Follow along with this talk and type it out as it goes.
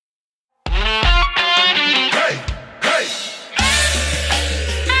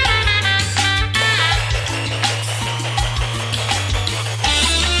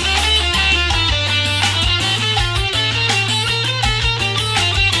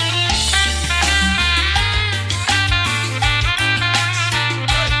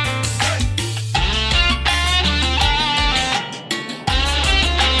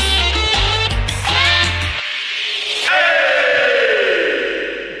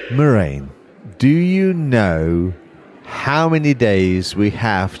Marijn, do you know how many days we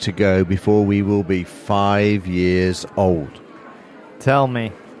have to go before we will be 5 years old? Tell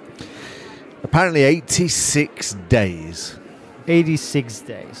me. Apparently 86 days. 86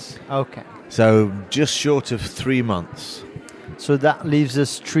 days. Okay. So just short of 3 months. So that leaves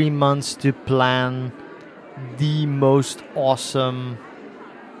us 3 months to plan the most awesome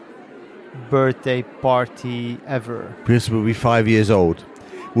birthday party ever. Because we'll be 5 years old.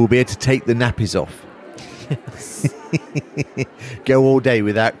 We'll be able to take the nappies off. Yes. Go all day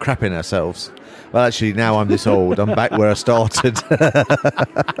without crapping ourselves. Well, actually, now I'm this old. I'm back where I started.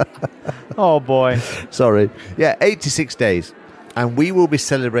 Oh, boy. Sorry. Yeah, 86 days. And we will be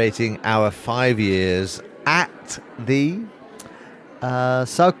celebrating our 5 years at the...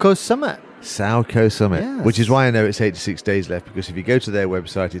 South Coast Summit. South Coast Summit, Yes. which is why I know it's 86 days left, because if you go to their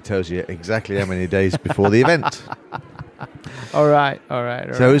website, it tells you exactly how many days before the event. All right.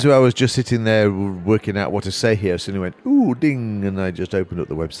 So as I was just sitting there working out what to say here, suddenly went, ooh, ding, and I just opened up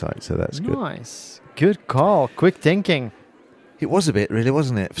the website, so that's good. Nice. Good call. Quick thinking. It was a bit, really,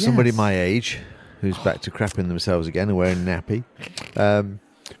 wasn't it? For somebody Yes. my age, who's back to crapping themselves again and wearing nappy.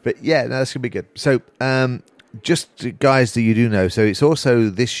 But yeah, no, that's going to be good. So just guys that you do know, so it's also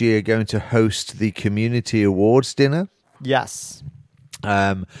this year going to host the Community Awards dinner. Yes.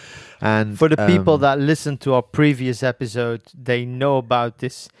 And For the people that listen to our previous episode, they know about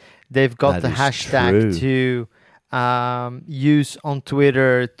this. They've got That the is hashtag true. to use on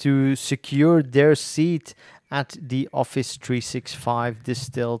Twitter to secure their seat at the Office 365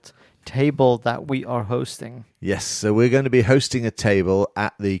 distilled table that we are hosting. Yes, so we're going to be hosting a table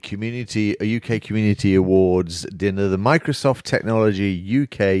at the UK Community Awards dinner, the Microsoft Technology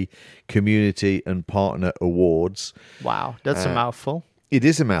UK Community and Partner Awards. Wow, that's a mouthful. It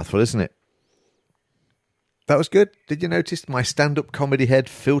is a mouthful, isn't it? That was good. Did you notice my stand-up comedy head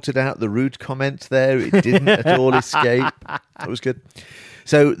filtered out the rude comment there? It didn't at all escape. That was good.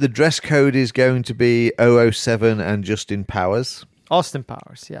 So the dress code is going to be 007 and Justin Powers. Austin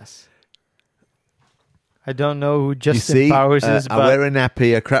Powers, yes. I don't know who You Justin see, Powers is, I but... wear a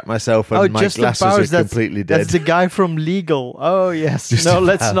nappy, I crap myself, and my Justin glasses Powers, are completely dead. That's the guy from Legal. Oh, yes. Justin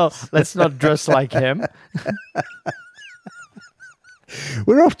No, Powers. let's not dress like him.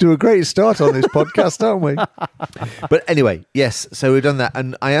 We're off to a great start on this podcast, aren't we? But anyway, yes, so we've done that.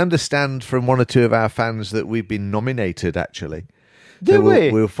 And I understand from one or two of our fans that we've been nominated, actually. Do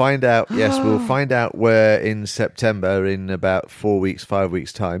we? We'll find out, yes, we'll find out where in September, in about 5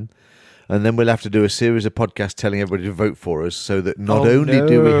 weeks' time. And then we'll have to do a series of podcasts telling everybody to vote for us, so that not only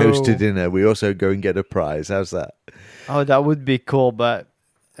do we host a dinner, we also go and get a prize. How's that? Oh, that would be cool, but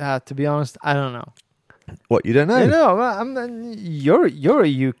to be honest, I don't know. What, you don't know? You're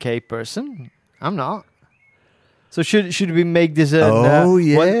a UK person. I'm not. So should we make this a?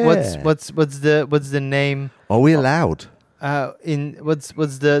 What's the name? Are we allowed? What's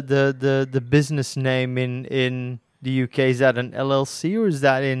the business name in the UK? Is that an LLC or is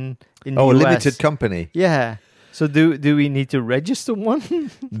that in the a US? limited company. Yeah. So do we need to register one?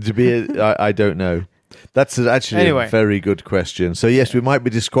 To be, I don't know. That's actually a very good question. So yes, we might be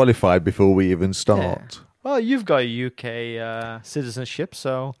disqualified before we even start. Yeah. Well, you've got a UK citizenship,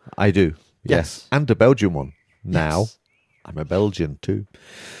 so I do. Yes, and a Belgian one. Now, Yes. I'm a Belgian too.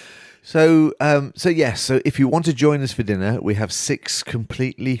 So if you want to join us for dinner, we have 6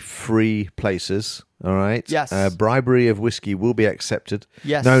 completely free places. All right. Yes. Bribery of whiskey will be accepted.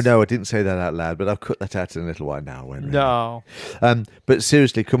 Yes. No, I didn't say that out loud, but I'll cut that out in a little while now. No. But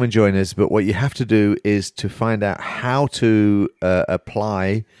seriously, come and join us. But what you have to do is to find out how to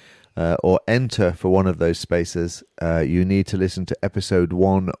apply or enter for one of those spaces. You need to listen to episode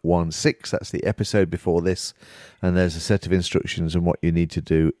 116. That's the episode before this. And there's a set of instructions on what you need to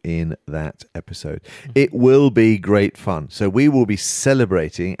do in that episode. It will be great fun. So we will be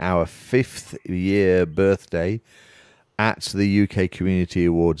celebrating our 5th year birthday at the UK Community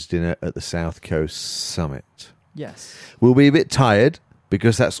Awards dinner at the South Coast Summit. Yes. We'll be a bit tired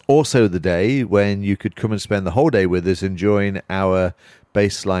because that's also the day when you could come and spend the whole day with us and join our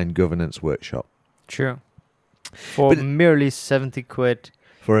baseline governance workshop. True. For merely 70 quid.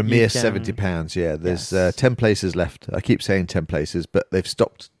 For a mere £70, yeah. There's 10 places left. I keep saying 10 places, but they've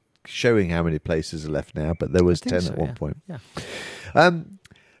stopped showing how many places are left now, but there was 10 at one point. Yeah.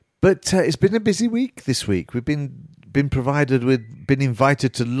 But it's been a busy week this week. We've been invited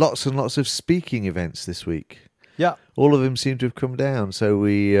to lots and lots of speaking events this week. Yeah. All of them seem to have come down. So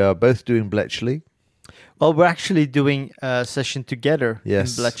we are both doing Bletchley. Well, we're actually doing a session together in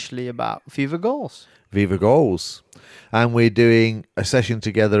Bletchley about Viva Goals. Viva Goals. And we're doing a session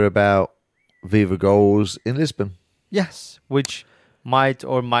together about Viva Goals in Lisbon. Yes, which might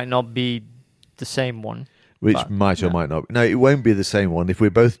or might not be the same one. Which But, might or might not. No, it won't be the same one. If we're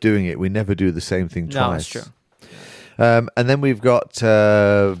both doing it, we never do the same thing twice. No, that's true. And then we've got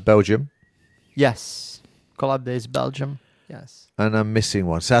Belgium. Yes. Collab Days Belgium. Yes. And I'm missing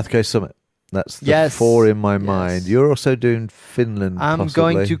one. South Coast Summit. That's the 4 in my mind. You're also doing Finland, I'm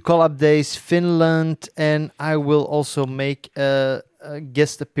possibly. going to Collab Days Finland, and I will also make a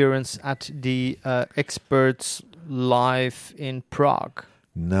guest appearance at the Experts Live in Prague.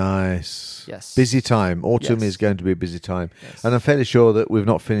 Nice. Yes. Busy time. Autumn Yes. is going to be a busy time. Yes. And I'm fairly sure that we've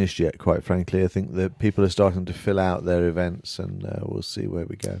not finished yet, quite frankly. I think that people are starting to fill out their events, and we'll see where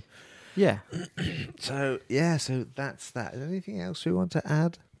we go. Yeah. So that's that. Is there anything else we want to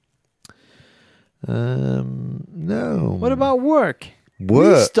add? No. What about work?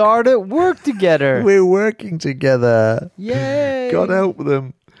 Work? We started work together. We're working together. Yay. God help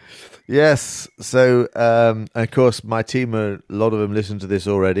them. Yes. So, of course, my team, a lot of them listen to this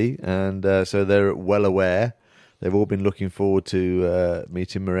already, and so they're well aware. They've all been looking forward to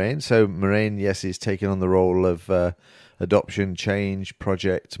meeting Marijn. So Marijn, yes, is taking on the role of adoption change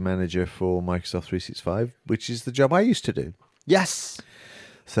project manager for Microsoft 365, which is the job I used to do. Yes.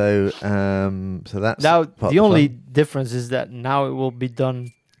 So, so that's Now, part the of only fun. difference is that now it will be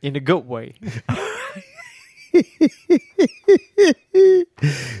done in a good way.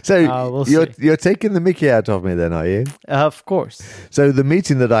 So we'll you're taking the mickey out of me then, are you? Of course. So the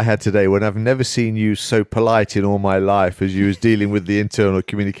meeting that I had today, when I've never seen you so polite in all my life as you was dealing with the internal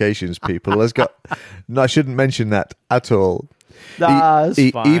communications people, has got. No, I shouldn't mention that at all. That's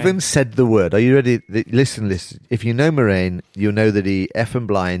he fine. even said the word. Are you ready? Listen. If you know Marijn, you'll know that he effing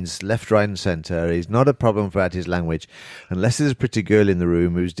blinds left, right, and centre. He's not a problem about his language, unless there's a pretty girl in the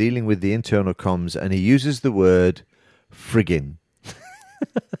room who's dealing with the internal comms, and he uses the word friggin'.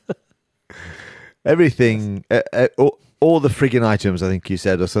 Everything, all the friggin' items, I think you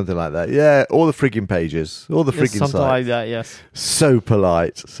said, or something like that. Yeah, all the friggin' pages, all the friggin' something sites. like that. Yes. So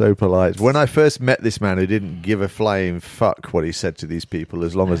polite, so polite. When I first met this man, who didn't give a flying fuck what he said to these people,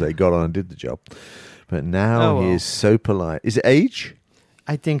 as long as they got on and did the job. But now he is so polite. Is it age?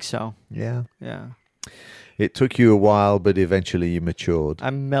 I think so. Yeah. Yeah. It took you a while, but eventually you matured. I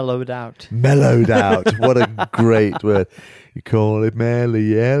mellowed out. Mellowed out. What a great word. You call it mellow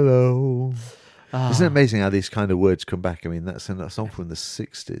yellow. Isn't it amazing how these kind of words come back? I mean, that's a song from the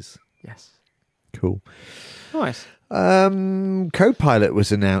 60s. Yes. Cool. Nice. Copilot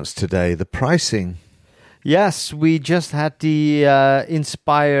was announced today. The pricing. Yes, we just had the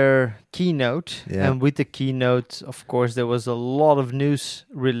Inspire keynote. Yeah. And with the keynote, of course, there was a lot of news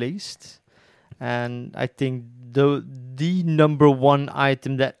released. And I think the number one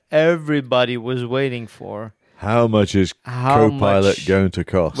item that everybody was waiting for. How much is Copilot going to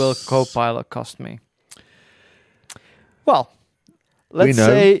cost? Will Copilot cost me? Well, let's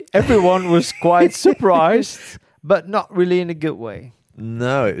say everyone was quite surprised, but not really in a good way.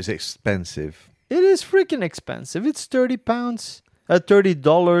 No, it was expensive. It is freaking expensive. It's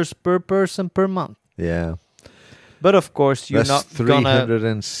 $30 per person per month. Yeah. But of course, you're That's not gonna...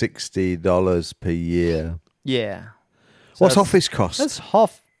 $360 per year. Yeah. So What's Office cost? That's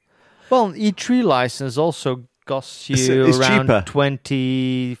half. Well, an E3 license also costs you It's around cheaper.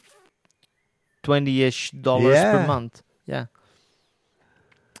 $20-ish per month. Yeah.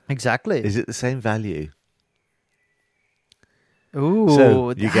 Exactly. Is it the same value? Ooh, So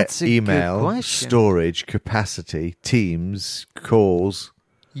you that's get a email, good question. storage, capacity, Teams, calls,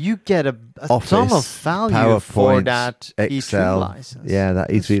 You get a Office, ton of value for PowerPoint, that Excel. E3 license. Yeah, that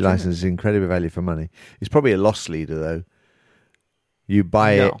That's E3 true. license is incredibly value for money. It's probably a loss leader, though. You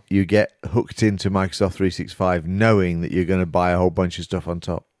buy it, No. you get hooked into Microsoft 365 knowing that you're going to buy a whole bunch of stuff on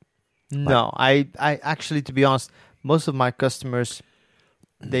top. No, I actually, to be honest, most of my customers,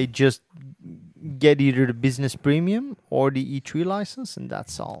 they just get either the business premium or the E3 license, and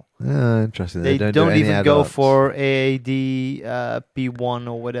that's all. Ah, interesting. They do don't any even go add-ons. for AAD, P1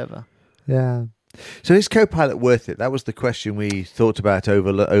 or whatever. Yeah. So is Copilot worth it? That was the question we thought about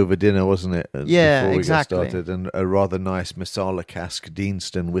over dinner, wasn't it? Yeah, Before we exactly. got started, and a rather nice Masala cask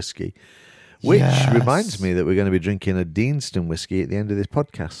Deanston whiskey, which Yes. reminds me that we're going to be drinking a Deanston whiskey at the end of this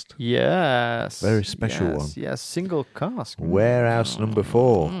podcast. Yes. Very special Yes, one. Yes, single cask. Warehouse number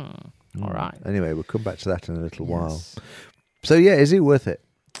 4. All right. Anyway, we'll come back to that in a little while. Yes. So yeah, is it worth it?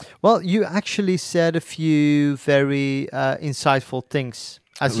 Well, you actually said a few very insightful things,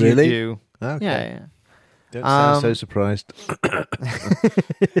 as Really? you do. Okay. Yeah. Don't sound so Um, surprised.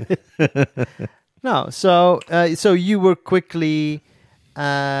 No, so you were quickly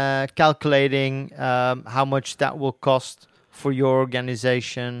calculating how much that will cost for your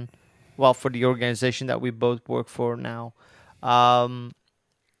organization. Well, for the organization that we both work for now. And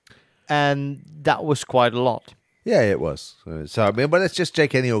that was quite a lot. Yeah, it was. So I mean, but let's just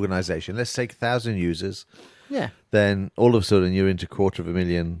take any organization. Let's take 1,000 users. Yeah. Then all of a sudden you're into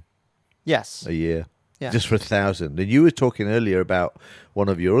 250,000 Yes. a year. Yeah. Just for 1,000. And you were talking earlier about one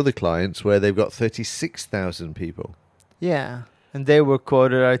of your other clients where they've got 36,000 people. Yeah. And they were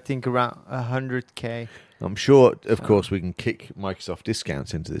quoted, I think, around 100K. I'm sure, of course, we can kick Microsoft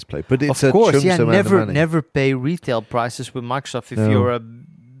discounts into this play, but it's of course, a chumps amount of money. Never pay retail prices with Microsoft if No. you're a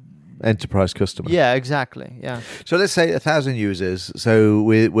Enterprise customer. Yeah, exactly. Yeah. So let's say 1,000 users. So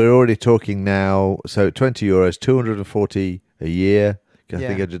we're already talking now. So €20, 240 a year. I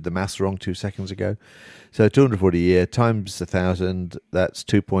think I did the maths wrong 2 seconds ago. So 240 a year times 1,000. That's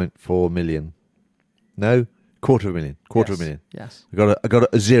 2.4 million. No, quarter of a million. Yes. I got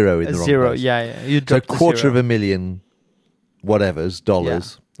a zero in the wrong zero. place. Yeah. You So dropped the quarter zero. of a million, whatever's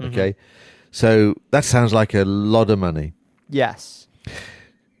dollars. Yeah. Mm-hmm. Okay. So that sounds like a lot of money. Yes.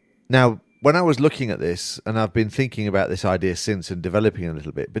 Now, when I was looking at this, and I've been thinking about this idea since and developing a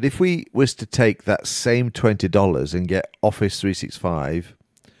little bit, but if we was to take that same $20 and get Office 365,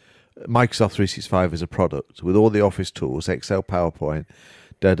 Microsoft 365 as a product with all the Office tools, Excel, PowerPoint,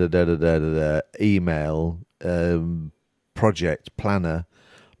 email, project, planner,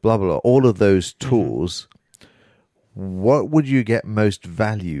 blah, blah, blah, all of those tools, what would you get most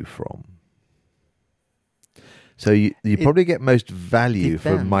value from? So you probably get most value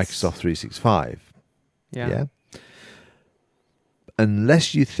from Microsoft 365. Yeah.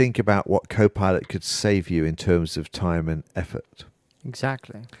 Unless you think about what Copilot could save you in terms of time and effort.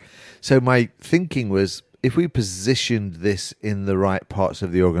 Exactly. So my thinking was, if we positioned this in the right parts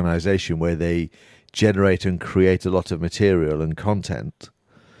of the organization where they generate and create a lot of material and content,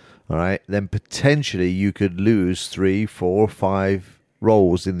 all right, then potentially you could lose 3, 4, 5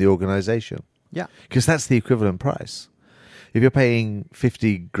 roles in the organization. Yeah. Because that's the equivalent price. If you're paying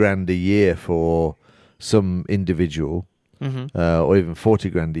 50 grand a year for some individual, or even 40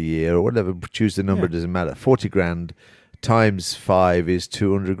 grand a year, or whatever, choose the number, doesn't matter. 40 grand times 5 is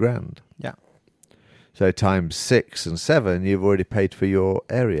 200 grand. Yeah. So times 6 and 7, you've already paid for your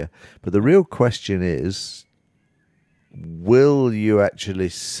area. But the real question is, will you actually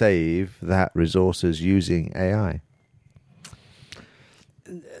save that resources using AI?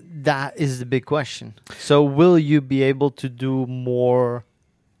 That is the big question. So will you be able to do more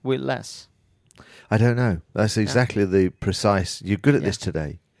with less? I don't know. That's exactly the precise. You're good at this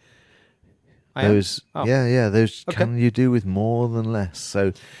today. Those, those can you do with more than less?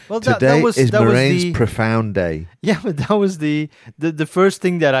 So today is Marijn's profound day. Yeah, but that was the first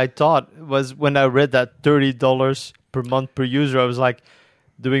thing that I thought was when I read that $30 per month per user. I was like,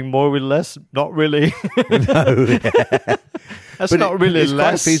 doing more with less? Not really. No. That's not really it's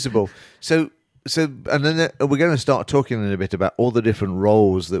less. quite feasible. So, and then we're going to start talking in a bit about all the different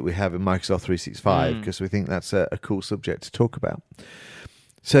roles that we have in Microsoft 365 because we think that's a cool subject to talk about.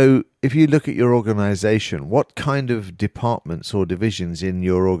 So, if you look at your organization, what kind of departments or divisions in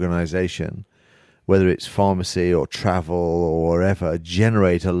your organization, whether it's pharmacy or travel or wherever,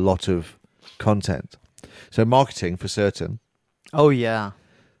 generate a lot of content? So, marketing for certain. Oh, yeah.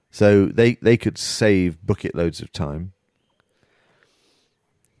 So, they could save bucket loads of time.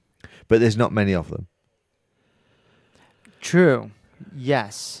 But there's not many of them. True.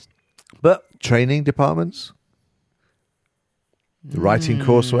 Yes. But training departments? Writing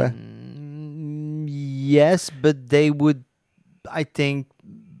courseware? Yes, but they would, I think,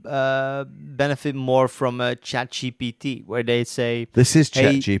 benefit more from a ChatGPT, where they say... This is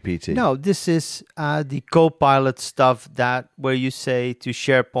ChatGPT. No, this is the Copilot stuff where you say to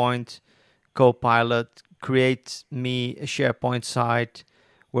SharePoint, Copilot, create me a SharePoint site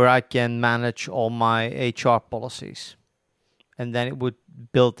where I can manage all my HR policies. And then it would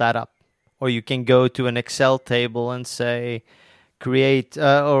build that up. Or you can go to an Excel table and say, create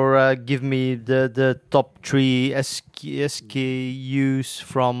or give me the top 3 SKUs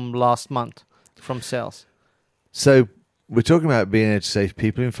from last month from sales. So we're talking about being able to save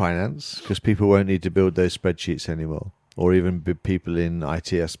people in finance because people won't need to build those spreadsheets anymore. Or even people in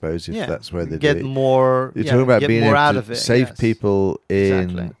IT, I suppose, if that's where they do it. More. You're talking about being able to save people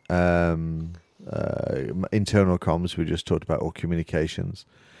in internal comms, we just talked about, or communications.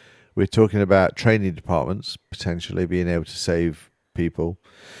 We're talking about training departments, potentially being able to save people.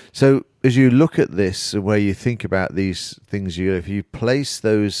 So as you look at this, where you think about these things, if you place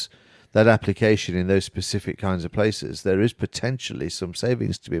that application in those specific kinds of places, there is potentially some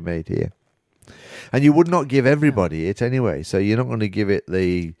savings to be made here. And you would not give everybody it anyway. So you're not going to give it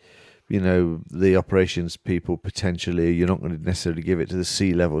the operations people potentially. You're not going to necessarily give it to the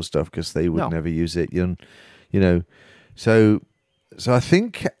C-level stuff because they would never use it. So I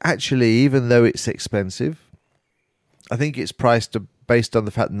think actually, even though it's expensive, I think it's priced based on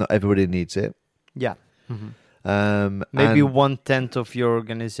the fact that not everybody needs it. Yeah. Maybe 1/10 of your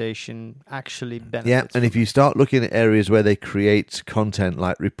organization actually benefits. Yeah, and if you start looking at areas where they create content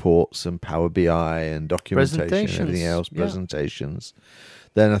like reports and Power BI and documentation and everything else, presentations,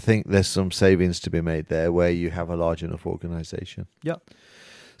 then I think there's some savings to be made there where you have a large enough organization. Yeah.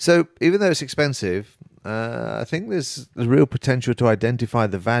 So even though it's expensive, I think there's real potential to identify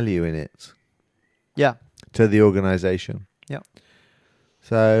the value in it. Yeah. To the organization. Yeah.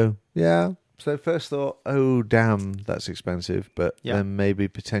 So, yeah. So first thought, oh, damn, that's expensive. But then maybe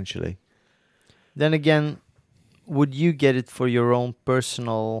potentially. Then again, would you get it for your own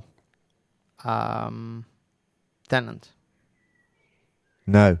personal tenant?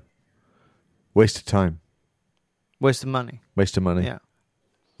 No. Waste of time. Waste of money. Waste of money. Yeah.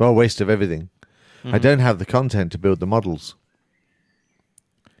 Well, waste of everything. I don't have the content to build the models.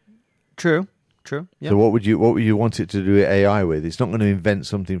 True. Yeah. So what would you want it to do AI with? It's not going to invent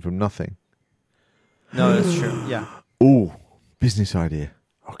something from nothing. No, that's true. Yeah. Oh, business idea.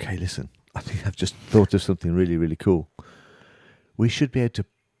 Okay, listen. I think I've just thought of something really, really cool. We should be able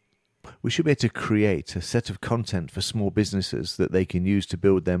to create a set of content for small businesses that they can use to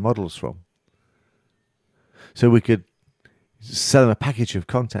build their models from. So we could sell them a package of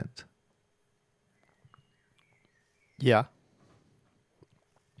content. Yeah.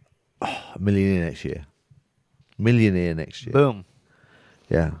 Oh, millionaire next year. Millionaire next year. Boom.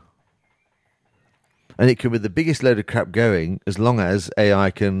 Yeah. And it could be the biggest load of crap going as long as AI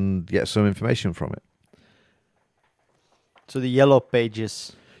can get some information from it. So the yellow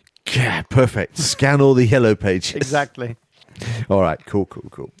pages. Yeah, perfect. Scan all the yellow pages. Exactly. All right, cool.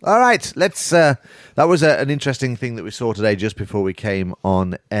 All right, let's. That was an interesting thing that we saw today just before we came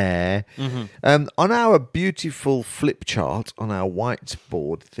on air. On our beautiful flip chart on our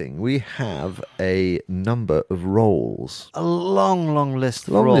whiteboard thing, we have a number of roles. A long list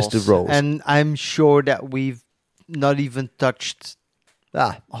of roles. And I'm sure that we've not even touched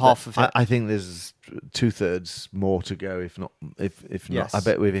half of it. I think there's 2/3 more to go, if not. Yes. I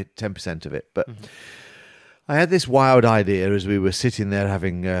bet we've hit 10% of it, but. I had this wild idea as we were sitting there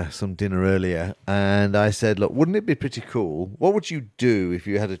having some dinner earlier, and I said, look, wouldn't it be pretty cool? What would you do if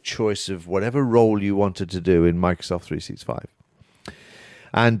you had a choice of whatever role you wanted to do in Microsoft 365?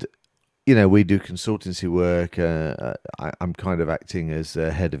 And, you know, we do consultancy work. I'm kind of acting as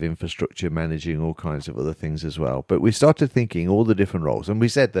head of infrastructure, managing all kinds of other things as well. But we started thinking all the different roles, and we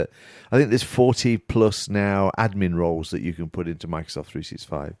said that I think there's 40 plus now admin roles that you can put into Microsoft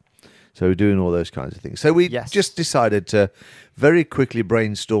 365. So we're doing all those kinds of things. So we just decided to very quickly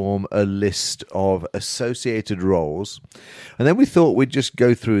brainstorm a list of associated roles. And then we thought we'd just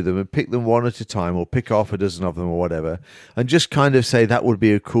go through them and pick them one at a time, or pick off a dozen of them or whatever, and just kind of say that would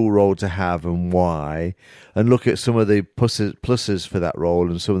be a cool role to have and why, and look at some of the pluses for that role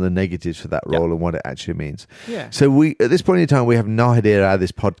and some of the negatives for that role and what it actually means. Yeah. So we, at this point in time, we have no idea how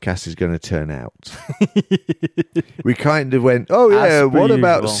this podcast is going to turn out. We kind of went, oh yeah, what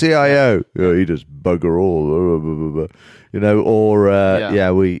about CIO? Oh, he does bugger all, you know, or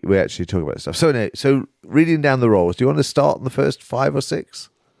we actually talk about stuff. So anyway, so reading down the roles, do you want to start on the first 5 or 6?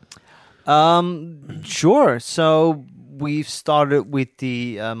 Sure. So we've started with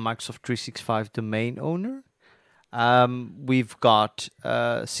the Microsoft 365 domain owner. We've got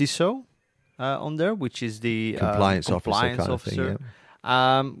CISO on there, which is the compliance officer kind of thing.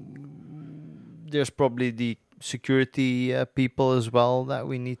 Yeah. There's probably the security people as well that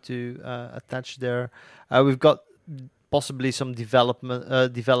we need to attach there. We've got possibly some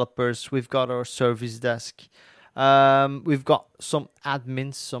developers. We've got our service desk. We've got some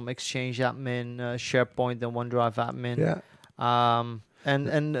admins, some Exchange admin, SharePoint and OneDrive admin. Yeah. And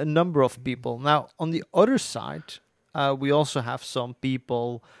a number of people. Now, on the other side, we also have some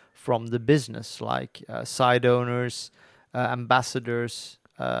people from the business, like site owners, ambassadors,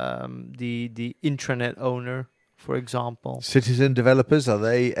 the intranet owner, for example. Citizen developers, are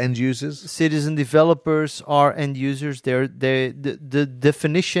they end users? Citizen developers are end users. The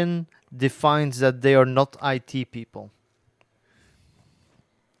definition defines that they are not IT people.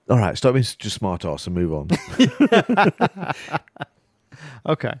 All right, stop being such a smart ass and move on.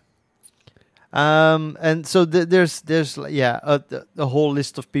 Okay. And so there's a whole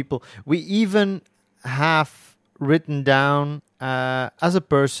list of people. We even have written down as a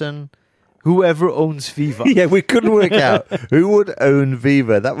person Whoever owns Viva. Yeah, we couldn't work out who would own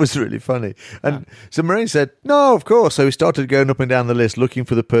Viva. That was really funny. And so Marijn said, no, of course. So we started going up and down the list looking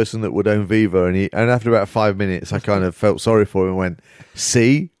for the person that would own Viva. And after about 5 minutes, I kind of felt sorry for him and went,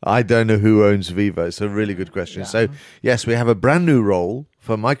 see, I don't know who owns Viva. It's a really good question. Yeah. So, yes, we have a brand new role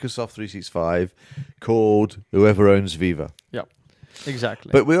for Microsoft 365 called Whoever Owns Viva. Yep,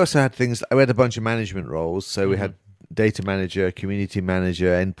 exactly. But we also had we had a bunch of management roles. So we had data manager, community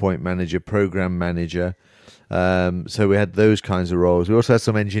manager, endpoint manager, program manager. So we had those kinds of roles. We also had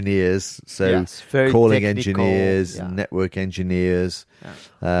some engineers, so calling engineers, network engineers.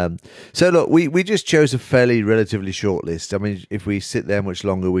 Yeah. So look, we just chose a fairly relatively short list. I mean, if we sit there much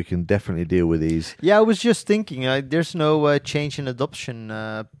longer, we can definitely deal with these. Yeah, I was just thinking, there's no change in adoption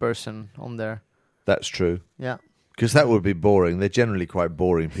person on there. That's true. Yeah. Because that would be boring. They're generally quite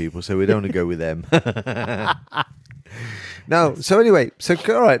boring people, so we don't want to go with them. No, so anyway,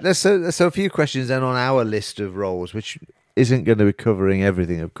 all right, let's a few questions then on our list of roles, which isn't going to be covering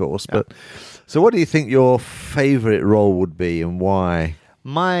everything, of course. Yeah. But so what do you think your favourite role would be and why?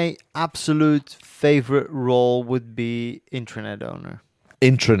 My absolute favourite role would be intranet owner.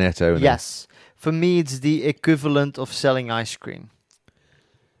 Intranet owner? Yes. For me, it's the equivalent of selling ice cream.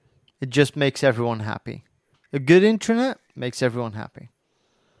 It just makes everyone happy. A good intranet makes everyone happy.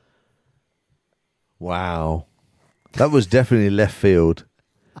 Wow. That was definitely left field.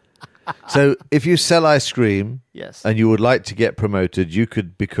 So if you sell ice cream and you would like to get promoted, you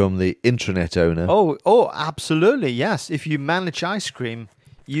could become the intranet owner. Oh, absolutely, yes. If you manage ice cream,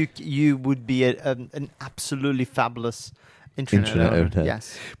 you would be an absolutely fabulous intranet owner.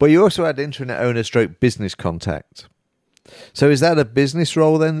 Yes. But you also had intranet owner stroke business contact. So is that a business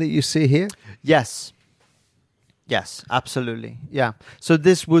role then that you see here? Yes. Yes, absolutely. Yeah. So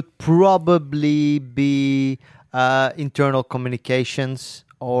this would probably be internal communications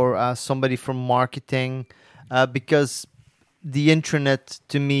or somebody from marketing, because the intranet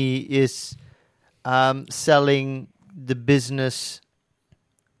to me is selling the business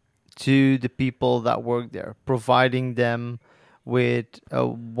to the people that work there, providing them with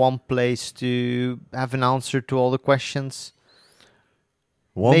one place to have an answer to all the questions.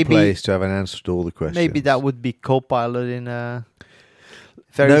 One place to have an answer to all the questions. Maybe that would be Copilot in a...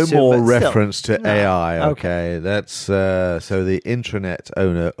 No more reference to AI, okay? That's so the intranet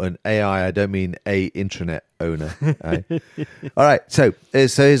owner, an AI, I don't mean a intranet owner. Right? All right, so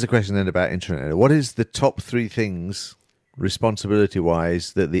here's a question then about intranet owner. What is the top 3 things,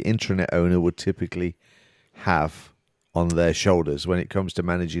 responsibility-wise, that the intranet owner would typically have on their shoulders when it comes to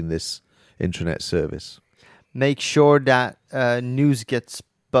managing this intranet service? Make sure that news gets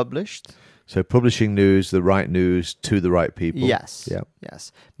published. So publishing news, the right news to the right people. Yes. Yeah.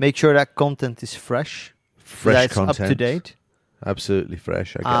 Yes. Make sure that content is fresh. Fresh content. Up to date. Absolutely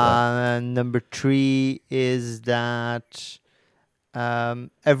fresh. I get that. Number 3 is that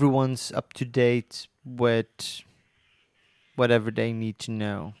everyone's up to date with whatever they need to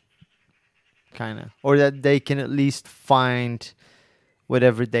know. Kind of. Or that they can at least find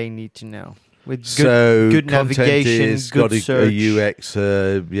whatever they need to know. With good navigation, good search. A UX,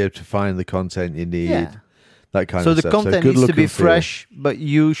 be able to find the content you need, that kind of stuff. So the content needs to be fresh, but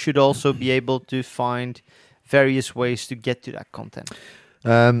you should also be able to find various ways to get to that content.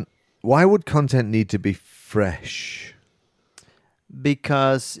 Why would content need to be fresh?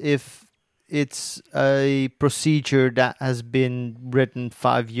 Because if it's a procedure that has been written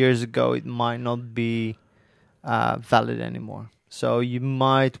 5 years ago, it might not be valid anymore. So you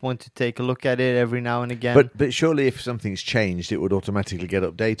might want to take a look at it every now and again. But surely if something's changed, it would automatically get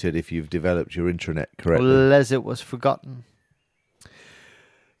updated if you've developed your intranet correctly. Unless it was forgotten.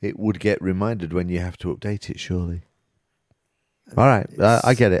 It would get reminded when you have to update it, surely. All right,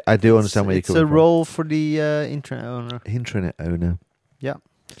 I get it. I do understand where you're coming from. It's a role for the intranet owner. Intranet owner. Yeah.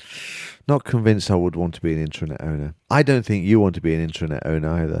 Not convinced I would want to be an intranet owner. I don't think you want to be an intranet owner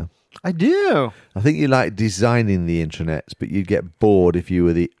either. I do. I think you like designing the intranet, but you'd get bored if you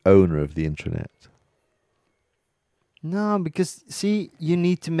were the owner of the intranet. No, because, see, you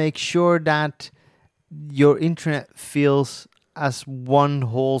need to make sure that your intranet feels as one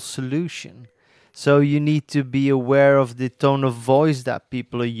whole solution. So you need to be aware of the tone of voice that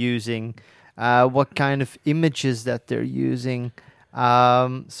people are using, what kind of images that they're using.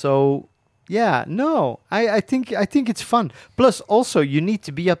 Yeah, no, I think it's fun. Plus, also, you need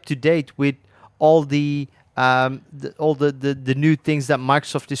to be up to date with all the new things that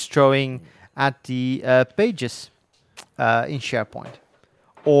Microsoft is throwing at the pages in SharePoint,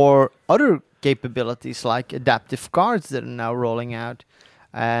 or other capabilities like adaptive cards that are now rolling out.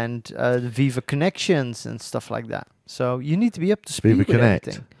 and the Viva connections and stuff like that. So you need to be up to speed Viva with Connect.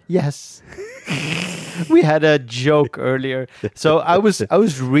 everything. Yes. We had a joke earlier. So I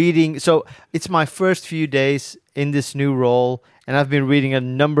was reading. So it's my first few days in this new role, and I've been reading a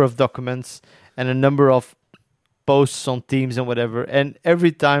number of documents and a number of posts on Teams and whatever. And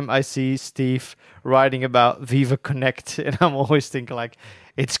every time I see Steve writing about Viva Connect, and I'm always thinking like,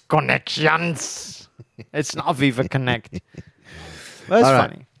 it's connections. It's not Viva Connect. Well, it's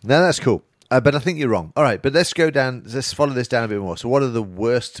funny. No, that's cool. But I think you're wrong. All right, but let's follow this down a bit more. So what are the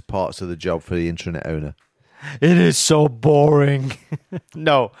worst parts of the job for the intranet owner? It is so boring.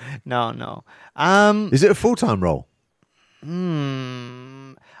 No. Is it a full-time role?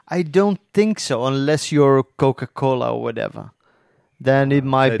 I don't think so, unless you're Coca-Cola or whatever. Then it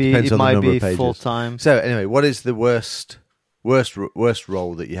might be full time. So anyway, what is the worst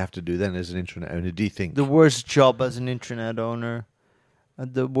role that you have to do then as an intranet owner? Do you think The worst job as an intranet owner,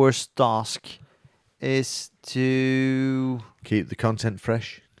 the worst task is to keep the content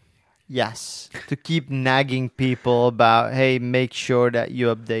fresh? to keep nagging people about, hey, make sure that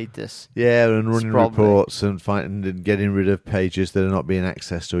you update this. Yeah, and running reports and fighting and getting rid of pages that are not being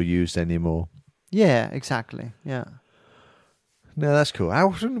accessed or used anymore. Yeah, exactly. Yeah. No, that's cool. How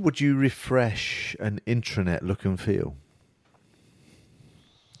often would you refresh an intranet look and feel?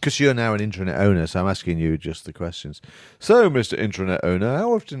 Because you're now an intranet owner, so I'm asking you just the questions. So, Mr. Intranet owner,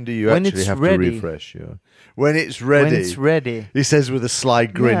 how often do you actually have to refresh your... When it's ready. When it's ready. He says with a sly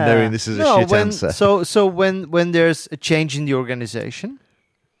grin, knowing this is a shit answer. So when there's a change in the organization,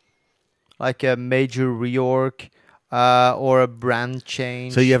 like a major reorg or a brand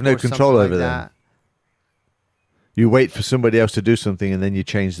change. So you have no control over them. that. You wait for somebody else to do something and then you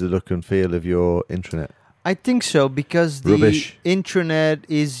change the look and feel of your intranet. I think so, because the intranet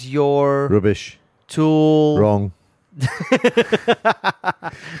is your Rubbish. Tool. Wrong.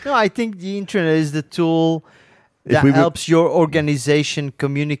 No, I think the intranet is the tool that helps your organization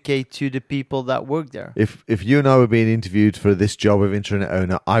communicate to the people that work there. If you and I were being interviewed for this job of intranet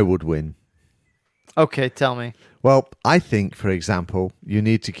owner, I would win. Okay, tell me. Well, I think, for example, you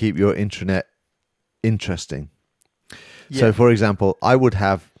need to keep your intranet interesting. Yeah. So, for example, I would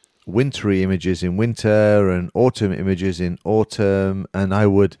have wintry images in winter and autumn images in autumn, and I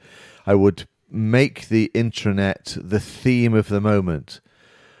would make the intranet the theme of the moment.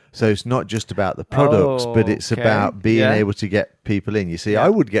 So it's not just about the products, but it's about being able to get people in. You see, I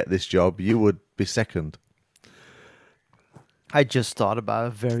would get this job, you would be second. I just thought about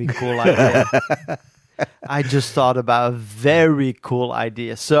a very cool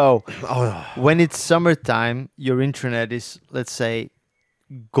idea. So when it's summertime, your intranet is, let's say,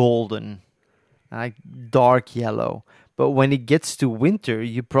 golden, like dark yellow. But when it gets to winter,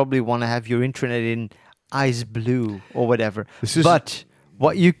 you probably want to have your intranet in ice blue or whatever. But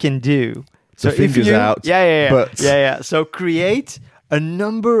what you can do, so fingers out. So create a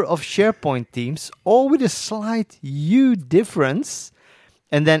number of SharePoint themes, all with a slight hue difference,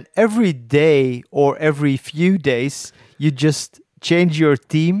 and then every day or every few days, you just change your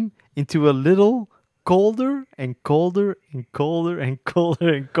theme into a little colder and colder and colder and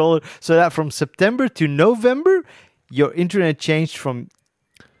colder and colder, so that from September to November, your intranet changed from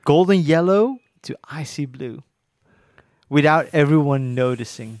golden yellow to icy blue without everyone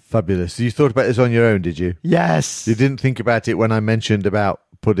noticing. Fabulous. You thought about this on your own, did you? Yes. You didn't think about it when I mentioned about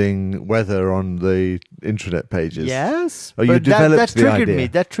putting weather on the intranet pages? Yes. Oh, you developed the idea.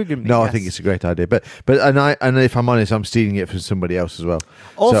 That triggered me. No, yes. I think it's a great idea. But if I'm honest, I'm stealing it from somebody else as well.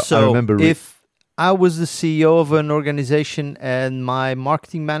 Also, so I remember if I was the CEO of an organization and my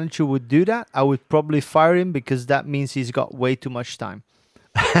marketing manager would do that, I would probably fire him, because that means he's got way too much time.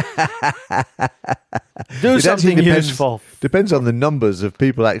 Do something useful. Depends on the numbers of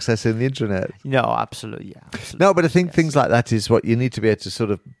people accessing the internet. No, absolutely, yeah. Absolutely. No, but I think things like that is what you need to be able to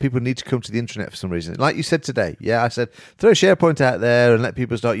sort of, people need to come to the internet for some reason. Like you said today, I said, throw SharePoint out there and let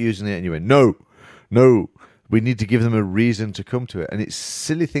people start using it. And you went, no, we need to give them a reason to come to it. And it's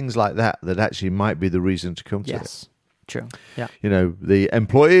silly things like that actually might be the reason to come to it. Yes, true. Yeah. You know, the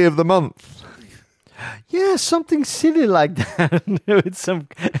employee of the month. Yeah, something silly like that. With some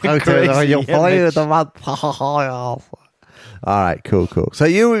crazy employee of the month. All right, cool. So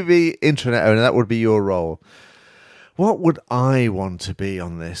you would be intranet owner. That would be your role. What would I want to be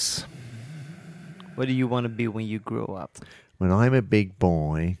on this? What do you want to be when you grow up? When I'm a big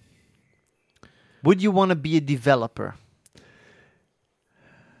boy. Would you want to be a developer?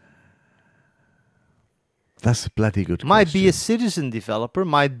 That's a bloody good question. Might be a citizen developer.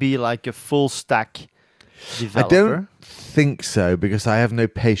 Might be like a full stack developer? I don't think so, because I have no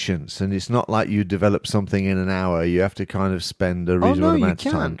patience, and it's not like you develop something in an hour. You have to kind of spend a reasonable amount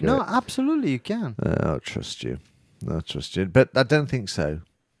of time. No, absolutely you can. I'll trust you. But I don't think so.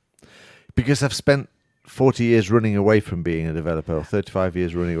 Because I've spent 40 years running away from being a developer, or 35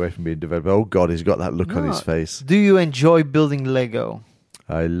 years running away from being a developer. Oh, God, he's got that look on his face. Do you enjoy building Lego?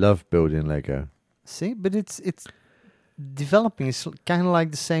 I love building Lego. See, but it's developing is kind of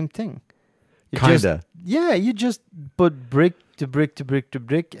like the same thing. You just put brick to brick to brick to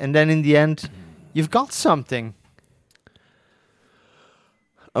brick, and then in the end, you've got something.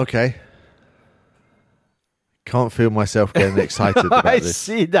 Okay. Can't feel myself getting excited about I this.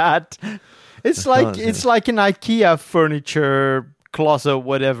 see that. It's like an IKEA furniture closet,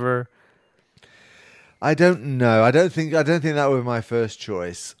 whatever. I don't know. I don't think that was my first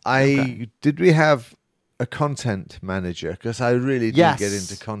choice. Did we have a content manager? Because I really did get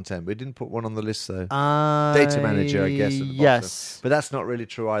into content. We didn't put one on the list though. Data manager, I guess. At the yes, bottom. But that's not really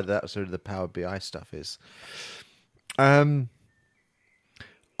true either. That's sort of the Power BI stuff is. I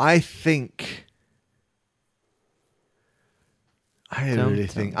think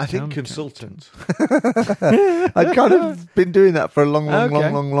consultant. I've kind of been doing that for a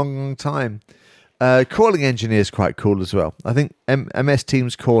long time. Calling engineer is quite cool as well. I think MS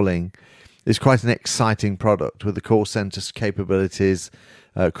Teams calling is quite an exciting product with the call center capabilities,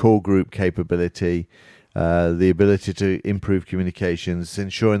 call group capability, the ability to improve communications,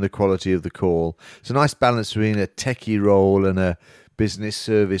 ensuring the quality of the call. It's a nice balance between a techie role and a business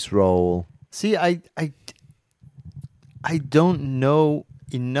service role. See, I don't know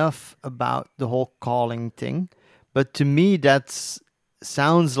enough about the whole calling thing, but to me that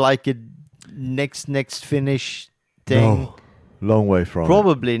sounds like a next finish thing. No, long way from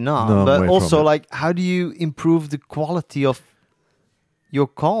probably not. But also, like, how do you improve the quality of your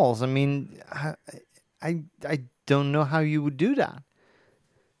calls? I mean, I don't know how you would do that.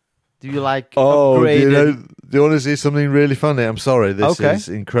 Do you upgrade? Do you want to see something really funny? I'm sorry, this is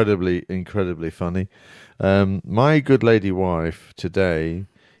incredibly funny. My good lady wife today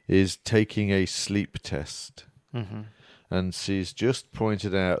is taking a sleep test. Mm-hmm. And she's just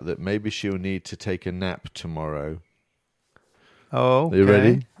pointed out that maybe she'll need to take a nap tomorrow. Oh, okay. Are you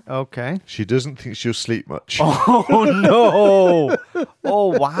ready? Okay. She doesn't think she'll sleep much. Oh, no.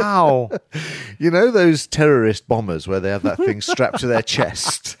 Oh, wow. You know those terrorist bombers where they have that thing strapped to their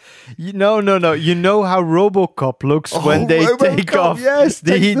chest? No. You know how RoboCop looks when they take off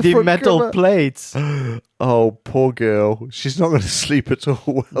the metal plates. Oh, poor girl. She's not going to sleep at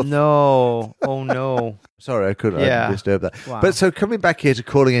all well. No. Oh, no. Sorry, I couldn't disturb that. Wow. But so coming back here to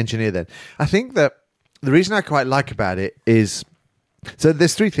calling engineer then, I think that the reason I quite like about it is, so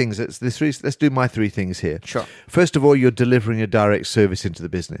there's three things. Let's do my three things here. Sure. First of all, you're delivering a direct service into the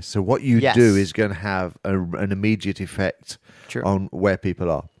business. So what you do is going to have an immediate effect on where people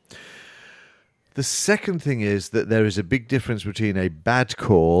are. The second thing is that there is a big difference between a bad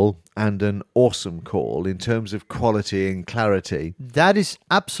call and an awesome call in terms of quality and clarity. That is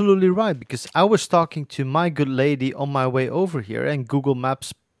absolutely right, because I was talking to my good lady on my way over here, and Google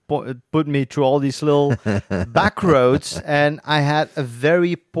Maps put me through all these little back roads, and I had a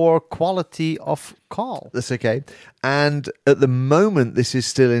very poor quality of call. That's okay. And at the moment, this is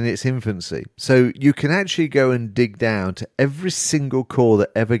still in its infancy. So you can actually go and dig down to every single call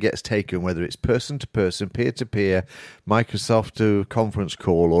that ever gets taken, whether it's person to person, peer to peer, Microsoft to conference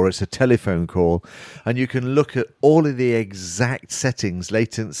call, or it's a telephone call. And you can look at all of the exact settings,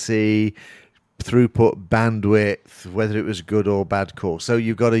 latency, throughput, bandwidth, whether it was good or bad call. So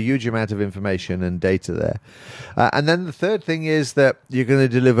you've got a huge amount of information and data there. And then the third thing is that you're going to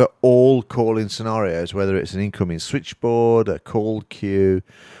deliver all calling scenarios, whether it's an incoming switchboard, a call queue,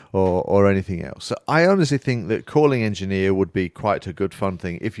 or anything else. So I honestly think that calling engineer would be quite a good fun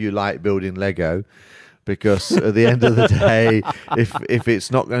thing if you like building Lego. Because at the end of the day, if it's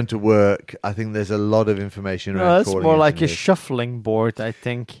not going to work, I think there's a lot of information around calling. It's more like a shuffling board, I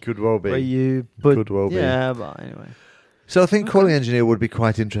think. Could well be. Where you put, Could well be. Yeah, but anyway. So I think calling engineer would be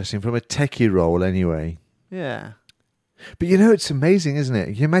quite interesting from a techie role anyway. Yeah. But you know, it's amazing, isn't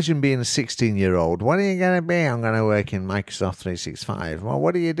it? You imagine being a 16-year-old. What are you going to be? I'm going to work in Microsoft 365. Well,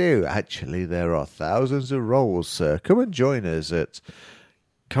 what do you do? Actually, there are thousands of roles, sir. Come and join us at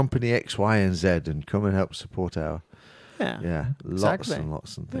Company X, Y, and Z, and come and help support our lots and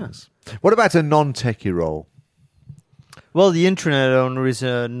lots of things. Yeah. What about a non-techie role? Well, the internet owner is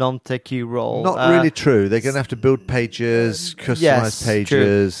a non-techie role. Not really true. They're going to have to build pages, customize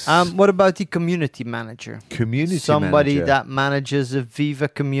pages. What about the community manager? Somebody manager. that manages a Viva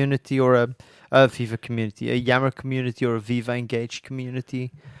community or a Viva community, a Yammer community or a Viva Engage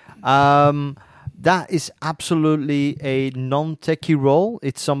community. that is absolutely a non-techie role.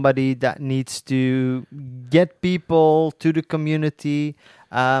 It's somebody that needs to get people to the community,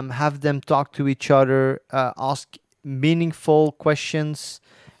 have them talk to each other, ask meaningful questions,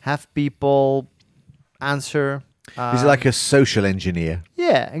 have people answer. Is it like a social engineer?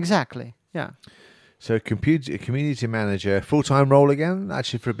 Yeah, exactly. Yeah. So community manager, full-time role again?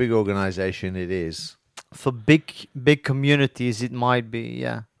 Actually, for a big organization, it is. For big communities, it might be,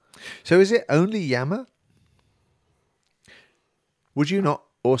 yeah. So is it only Yammer? Would you not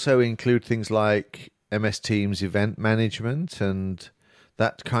also include things like MS Teams event management and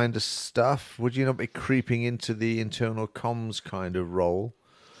that kind of stuff? Would you not be creeping into the internal comms kind of role?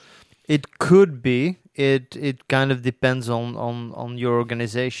 It could be. It kind of depends on your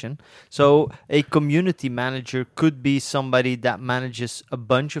organization. So a community manager could be somebody that manages a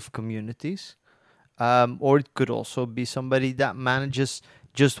bunch of communities. Or it could also be somebody that manages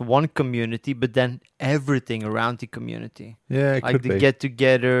just one community, but then everything around the community. Yeah, it like could the be.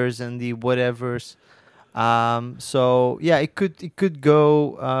 get-togethers and the whatevers. So yeah, it could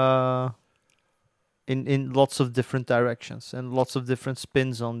go in lots of different directions and lots of different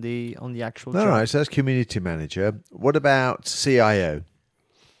spins on the actual job. All right, so that's community manager. What about CIO?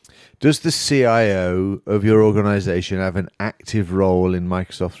 Does the CIO of your organization have an active role in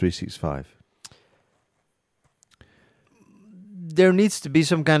Microsoft 365? There needs to be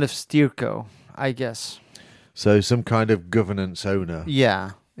some kind of steerco, I guess. So some kind of governance owner.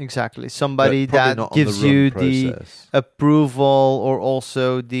 Yeah, exactly. Somebody But probably that not on gives the run you process. the approval, or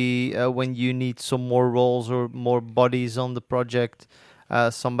also the when you need some more roles or more bodies on the project.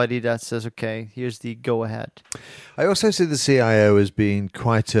 Somebody that says, okay, here's the go-ahead. I also see the CIO as being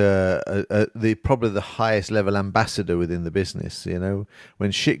quite probably the highest level ambassador within the business. You know,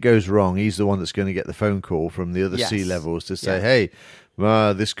 when shit goes wrong, he's the one that's going to get the phone call from the other Yes. C-levels to say, Yeah.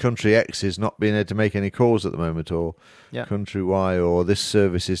 hey, this country X is not being able to make any calls at the moment, or Yeah. country Y, or this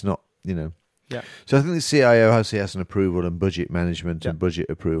service is not, you know. Yeah. So I think the CIO has an approval and budget management and budget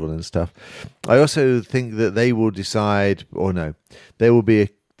approval and stuff. I also think that they will decide, or no, they will be a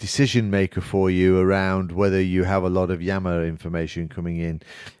decision maker for you around whether you have a lot of Yammer information coming in.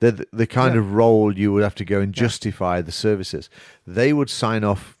 The kind of role you would have to go and justify the services. They would sign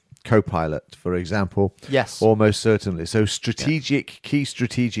off Copilot, for example. Yes. Almost certainly. So key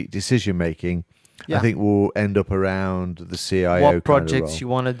strategic decision making, I think will end up around the CIO. What projects you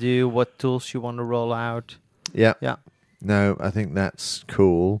want to do, what tools you want to roll out. Yeah. Yeah. No, I think that's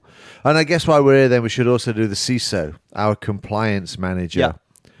cool. And I guess while we're here, then we should also do the CISO, our compliance manager. Yeah.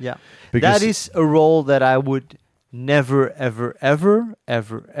 Yeah. Because That is a role that I would never, ever, ever,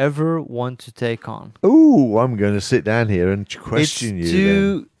 ever, ever want to take on. ooh, I'm going to sit down here and question It's you.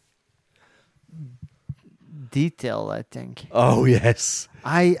 too detailed, I think. Oh, yes.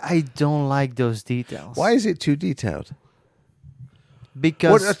 I don't like those details. Why is it too detailed?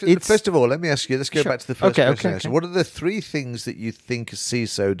 Because it's... First of all, let me ask you, let's go Sure. back to the first Okay, question. okay, I asked. okay. What are the three things that you think a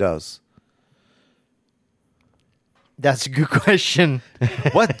CISO does? That's a good question.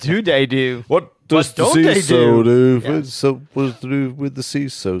 What do they do? What does the CISO do? Yeah. So what do with the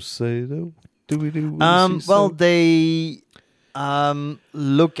CISO say? Do we do with the CISO? Well, they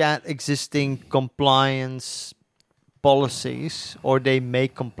look at existing compliance policies, or they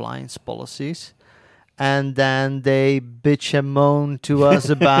make compliance policies, and then they bitch and moan to us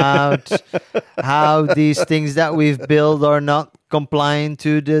about how these things that we've built are not compliant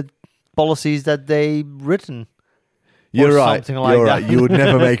to the policies that they've written. You're or right. something like You're that. right. You would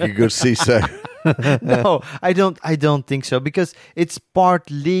never make a good CISO. No, I don't think so, because it's part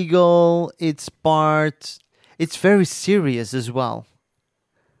legal, it's very serious as well.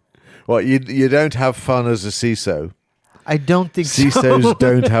 Well, you don't have fun as a CISO. I don't think CISOs so.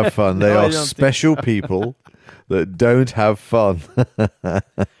 don't have fun. They No, I are don't think special people that don't have fun.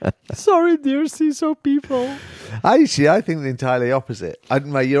 Sorry, dear CISO people. Actually, I think the entirely opposite.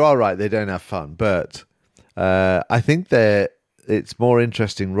 You are right. They don't have fun, but I think it's more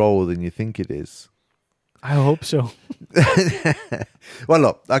interesting role than you think it is. I hope so. Well,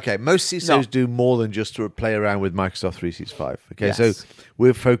 look, okay, most CISOs No. do more than just to play around with Microsoft 365. Okay, Yes. so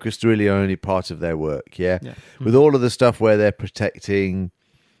we're focused really on only part of their work, yeah? Yeah. With all of the stuff where they're protecting,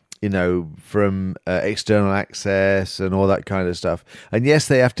 from external access and all that kind of stuff. And yes,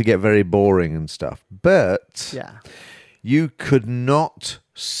 they have to get very boring and stuff, but Yeah. you could not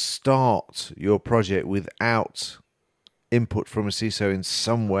start your project without input from a CISO in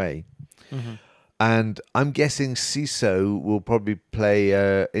some way. Mm-hmm. And I'm guessing CISO will probably play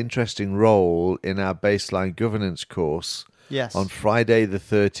an interesting role in our baseline governance course Yes. on Friday the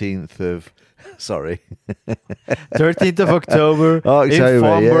 13th of... Sorry. 13th of October. in October,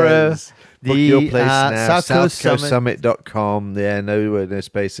 Farnborough. yes. Book your place now. SouthCoastSummit. SouthCoastSummit.com. Yeah, no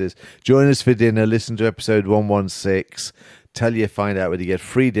spaces. Join us for dinner. Listen to episode 116. Find out where you get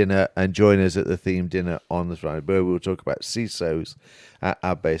free dinner, and join us at the themed dinner on the Friday, where we'll talk about CISOs at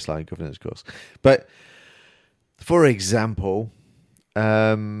our baseline governance course. But for example,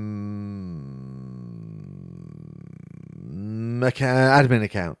 admin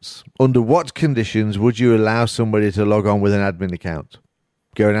accounts. Under what conditions would you allow somebody to log on with an admin account?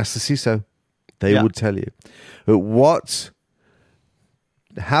 Go and ask the CISO. They would tell you.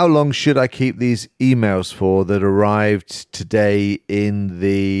 How long should I keep these emails for that arrived today in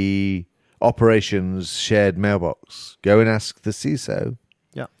the operations shared mailbox? Go and ask the CISO.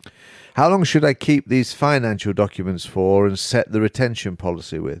 Yeah. How long should I keep these financial documents for and set the retention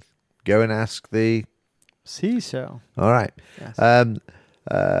policy with? Go and ask the CISO. All right. Yes.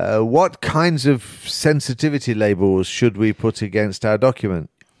 What kinds of sensitivity labels should we put against our document?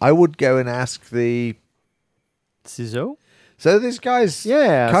 I would go and ask the CISO. So this guy's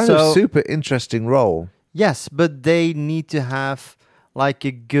kind of super interesting role. Yes, but they need to have like a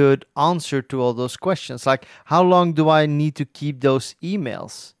good answer to all those questions. Like, how long do I need to keep those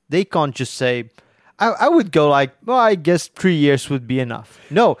emails? They can't just say, I would go like, well, I guess 3 years would be enough.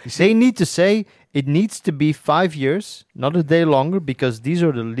 No, they need to say it needs to be 5 years, not a day longer, because these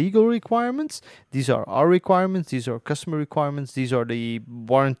are the legal requirements. These are our requirements. These are customer requirements. These are the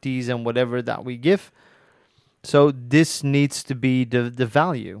warranties and whatever that we give. So this needs to be the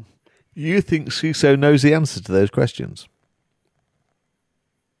value. You think CISO knows the answer to those questions?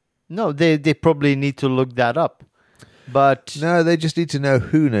 No, they probably need to look that up. But no, they just need to know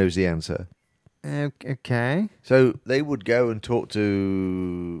who knows the answer. Okay. So they would go and talk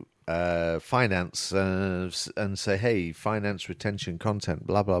to finance and say, hey, finance retention content,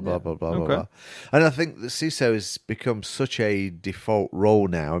 blah, blah, blah, blah, blah, blah. And I think the CISO has become such a default role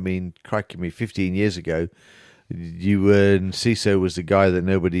now. I mean, crikey me, 15 years ago, CISO was the guy that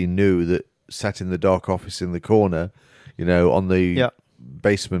nobody knew that sat in the dark office in the corner, on the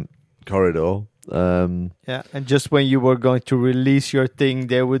basement corridor. And just when you were going to release your thing,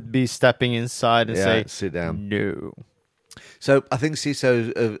 they would be stepping inside and say, sit down. No. So I think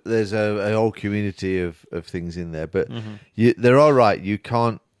CISO, there's a whole community of things in there, but they're all right. You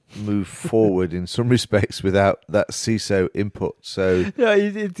can't move forward in some respects without that CISO input. So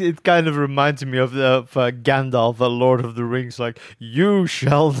it kind of reminds me of Gandalf, Lord of the Rings, like, you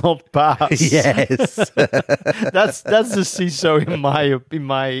shall not pass. Yes. that's the CISO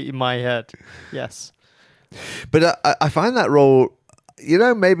in my head. Yes. But I find that role,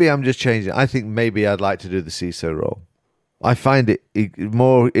 maybe I'm just changing. I think maybe I'd like to do the CISO role. I find it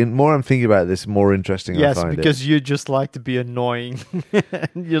more I'm thinking about this, more interesting. Yes, I find because you just like to be annoying.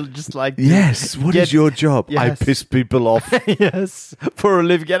 You'll just like to what is your job? Yes. I piss people off. Yes, for a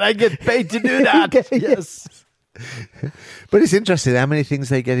living, and I get paid to do that. Yes. But it's interesting how many things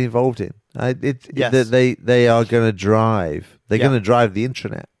they get involved in. Yes. They are going to drive. They're going to drive the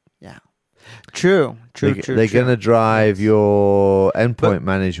intranet. Yeah. True. They're going to drive your endpoint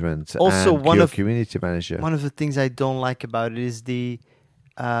management also and your community manager. One of the things I don't like about it is the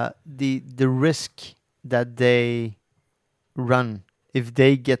risk that they run if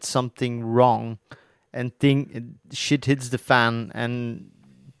they get something wrong and shit hits the fan and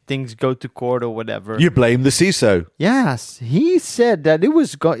things go to court or whatever. You blame the CISO. Yes, he said that it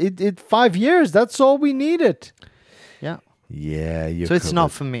was 5 years. That's all we needed. Yeah. Yeah, so it's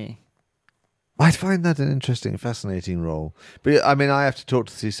not for me. I find that an interesting, fascinating role. But I mean, I have to talk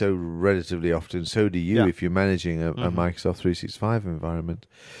to CISO relatively often. So do you if you're managing a Microsoft 365 environment.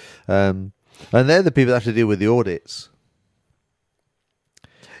 And they're the people that have to deal with the audits.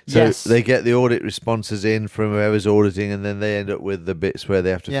 So they get the audit responses in from whoever's auditing, and then they end up with the bits where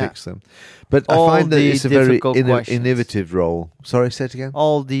they have to fix them. But I find that it's a very innovative role. Sorry, say it again?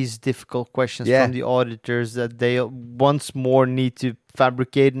 All these difficult questions from the auditors that they once more need to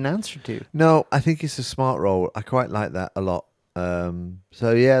fabricate an answer to. No, I think it's a smart role. I quite like that a lot.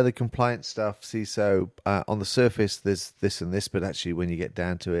 The compliance stuff, CISO, on the surface, there's this and this, but actually when you get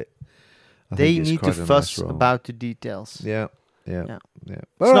down to it, they need to fuss about the details. Yeah.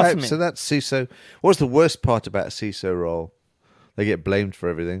 All right, so that's CISO. What's the worst part about a CISO role? They get blamed for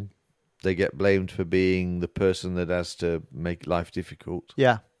everything. They get blamed for being the person that has to make life difficult.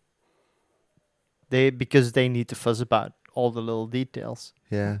 Yeah. Because they need to fuss about all the little details.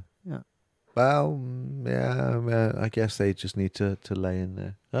 Yeah. Well, I guess they just need to lay in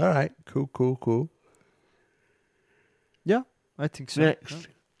there. All right, cool. Yeah, I think so. Next.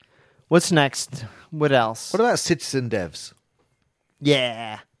 What's next? What else? What about citizen devs?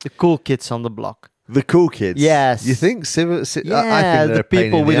 Yeah, the cool kids on the block. The cool kids. Yes. You think? Yeah, I think they're the a pain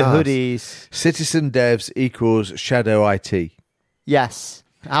people in with the arse. hoodies. Citizen devs equals shadow IT. Yes,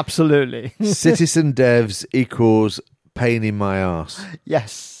 absolutely. Citizen devs equals pain in my arse.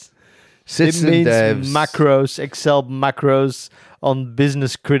 Yes. Citizen it means devs. macros, Excel macros on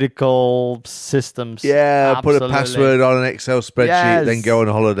business critical systems. Yeah, put a Absolutely. password on an Excel spreadsheet, Yes. then go on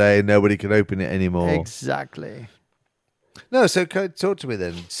holiday and nobody can open it anymore. Exactly. No, so talk to me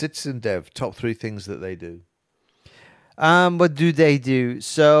then. Citizen dev, top 3 things that they do. What do they do?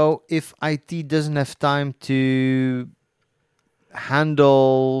 So if IT doesn't have time to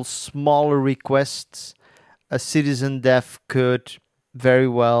handle smaller requests, a citizen dev could very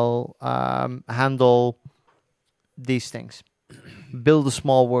well handle these things. Build a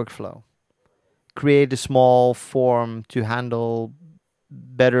small workflow. Create a small form to handle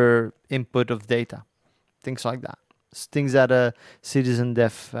better input of data. Things like that. Things that a citizen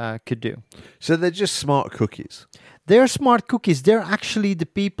dev could do. So they're just smart cookies. They're smart cookies. They're actually the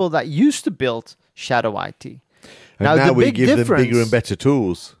people that used to build shadow IT. And Now, now the we big give them difference- bigger and better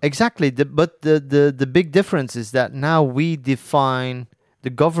tools. Exactly. But the big difference is that now we define the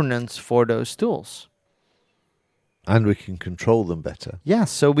governance for those tools. And we can control them better. Yeah,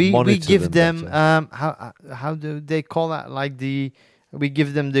 so we Monitor give them them how do they call that? Like we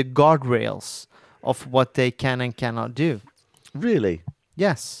give them the guardrails of what they can and cannot do. Really?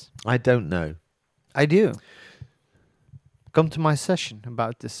 Yes, I don't know. I do. Come to my session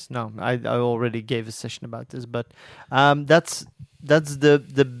about this. No, I already gave a session about this, but that's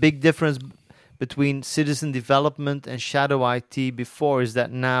the big difference between citizen development and shadow IT before is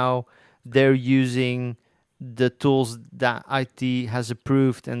that now they're using the tools that IT has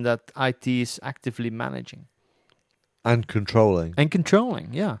approved and that IT is actively managing. And controlling. And controlling,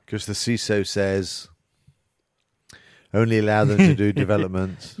 yeah. Because the CISO says only allow them to do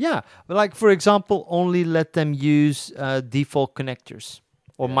development. Yeah, like for example, only let them use default connectors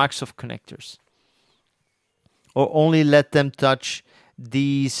or Microsoft connectors. Or only let them touch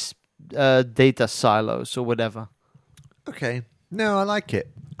these data silos or whatever. Okay. No, I like it.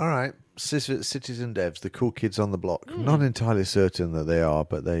 All right. Citizen devs, the cool kids on the block. Not entirely certain that they are,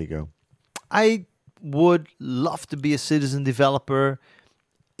 but there you go. I would love to be a citizen developer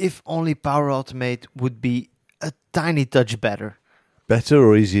if only Power Automate would be a tiny touch better. Better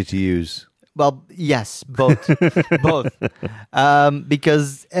or easier to use? Well, yes, both. Both.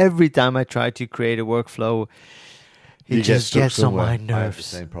 Because every time I try to create a workflow, it You get just stuck gets on somewhere. my I have the nerves.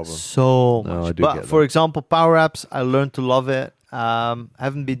 same problem. So No, much. I do But get for that. example, Power Apps, I learned to love it.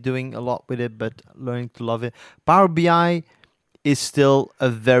 Haven't been doing a lot with it, but learning to love it. Power BI is still a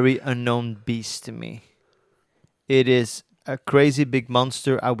very unknown beast to me. It is a crazy big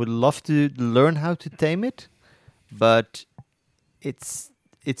monster. I would love to learn how to tame it, but it's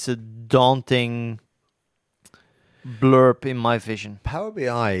a daunting blurb in my vision. Power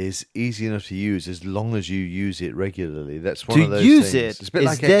BI is easy enough to use as long as you use it regularly. That's one To of those use things. it It's a bit is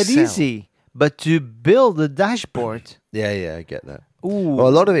like dead Excel. easy, but to build a dashboard, Yeah, I get that. ooh, Well,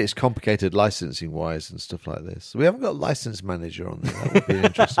 a lot of it is complicated licensing wise and stuff like this. We haven't got license manager on there. That would be an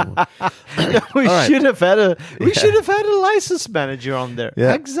interesting one. we All right. should have had a Yeah. should have had a license manager on there.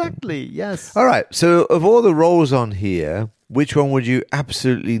 Yeah. Exactly. Yes. All right. So, of all the roles on here, which one would you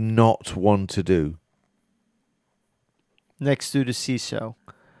absolutely not want to do? Next to the CISO.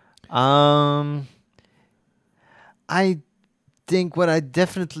 I think what I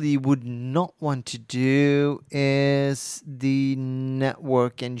definitely would not want to do is the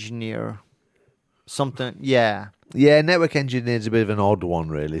network engineer. Something, yeah. Yeah, network engineer is a bit of an odd one,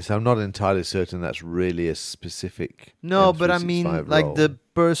 really. So I'm not entirely certain that's really a specific. No, but I mean, M365 like role. the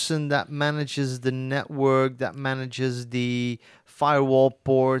person that manages the network, that manages the firewall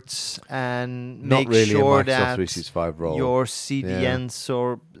ports, and not make really sure a Microsoft that 365 role. your CDNs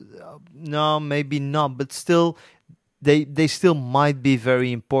or no, maybe not, but still, they still might be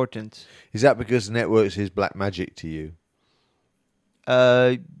very important. Is that because networks is black magic to you?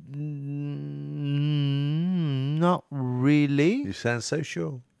 Not really. You sound so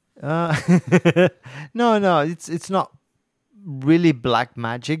sure. No, it's not really black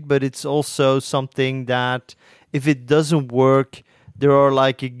magic, but it's also something that if it doesn't work, there are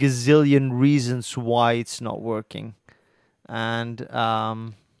like a gazillion reasons why it's not working, and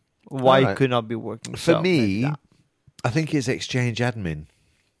why Alright. it could not be working. For So, me, yeah. I think it's Exchange admin.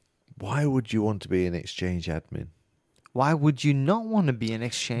 Why would you want to be an Exchange admin? Why would you not want to be an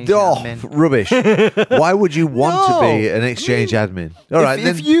Exchange Oh, admin? rubbish. Why would you want to be No. an Exchange admin? All right,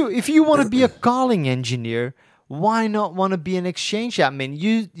 then. If you want to be a calling engineer, why not want to be an Exchange admin?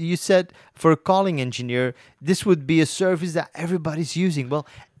 You said for a calling engineer, this would be a service that everybody's using. Well,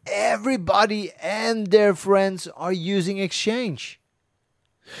 everybody and their friends are using Exchange.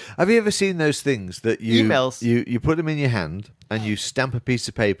 Have you ever seen those things that you Emails. you put them in your hand and you stamp a piece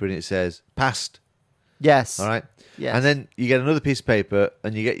of paper and it says passed? Yes. All right. Yes. And then you get another piece of paper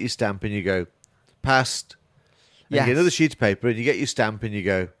and you get your stamp and you go passed. And you get another sheet of paper and you get your stamp and you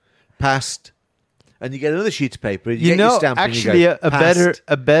go passed. And you get another sheet of paper and you get your stamp actually, and you go passed.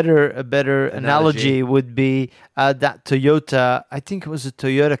 a better analogy would be that Toyota. I think it was a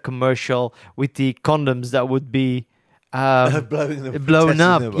Toyota commercial with the condoms that would be blown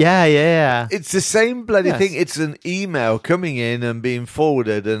up. Yeah. It's the same bloody Yes. thing. It's an email coming in and being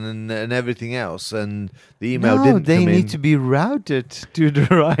forwarded and everything else. And the email didn't they come need in. to be routed to the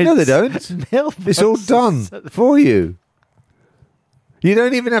right. No, they don't. Mailboxes. It's all done for you. You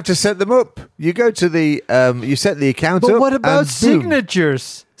don't even have to set them up. You go to the, you set the account up. But what about and boom.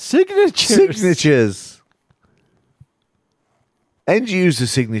 signatures? Signatures. End user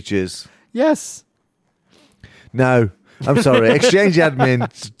signatures. Yes. No, I'm sorry. Exchange admin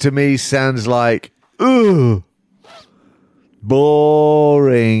to me sounds like, ugh,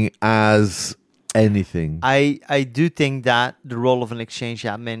 boring as anything. I do think that the role of an Exchange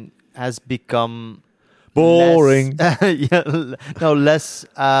admin has become Boring. less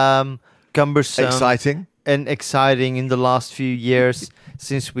cumbersome Exciting. and exciting in the last few years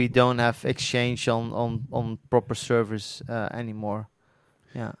since we don't have Exchange on proper servers anymore.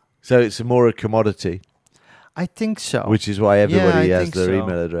 Yeah, So it's more a commodity, I think so. which is why everybody I has think their so.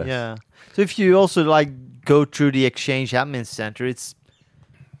 email address. Yeah. So if you also go through the Exchange Admin Center, it's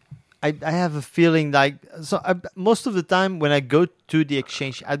I have a feeling most of the time when I go to the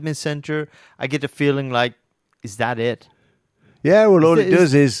Exchange Admin Center, I get a feeling like, is that it? Yeah, well, all it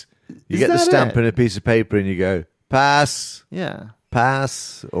does is is you get the that stamp it? and a piece of paper and you go, pass, Yeah.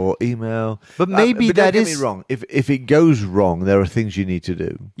 pass, or email. But maybe but that don't get is me wrong. If it goes wrong, there are things you need to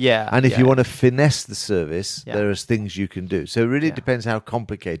do. Yeah. And if yeah. you want to finesse the service, Yeah. there are things you can do. So it really Yeah. depends how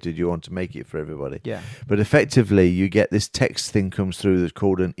complicated you want to make it for everybody. Yeah. But effectively, you get this text thing comes through that's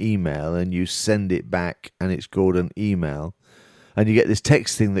called an email, and you send it back, and it's called an email. And you get this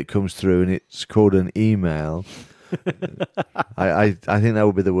text thing that comes through, and it's called an email. I think that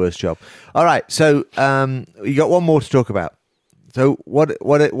would be the worst job. All right, so you got one more to talk about. So what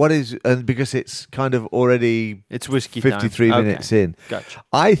is, and because it's kind of already It's whiskey 53 time. minutes Okay. in. Gotcha.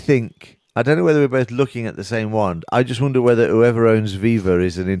 I think, I don't know whether we're both looking at the same one. I just wonder whether whoever owns Viva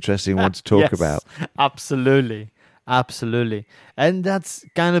is an interesting one to talk Yes, about. Absolutely. And that's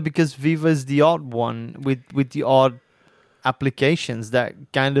kind of because Viva is the odd one with the odd applications that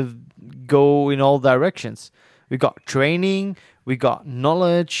kind of go in all directions. We got training, we got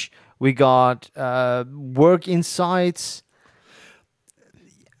knowledge, we got work insights.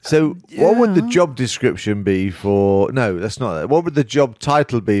 So what would the Yeah. job description be for... No, that's not it. What would the job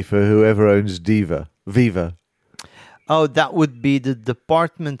title be for whoever owns Viva? Oh, that would be the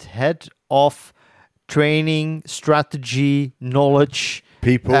department head of training, strategy, knowledge,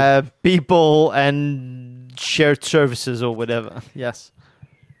 people and shared services or whatever. Yes.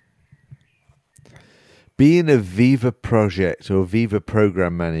 Being a Viva project or Viva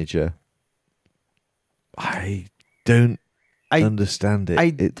program manager, I don't understand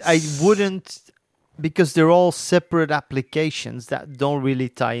it. I wouldn't, because they're all separate applications that don't really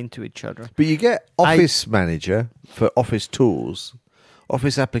tie into each other. But you get Office Manager for Office tools,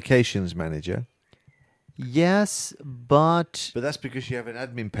 Office Applications Manager. Yes, but But that's because you have an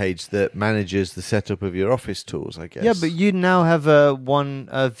admin page that manages the setup of your Office tools, I guess. yeah, but you now have one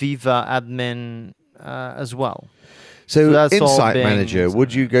Viva admin as well. So that's all Insight being- Manager,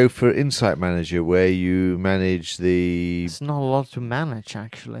 would you go for Insight Manager where you manage the It's not a lot to manage,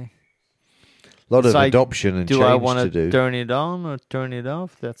 actually. lot It's of like, adoption and Do change I want to do? turn it on or turn it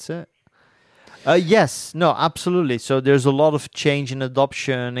off? That's it. Yes, no, absolutely. So there's a lot of change and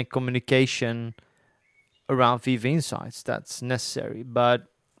adoption and communication around Viva Insights that's necessary. But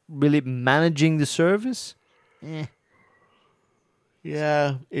really managing the service?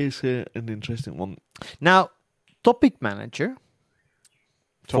 Yeah, it's an interesting one. Now, Topic Manager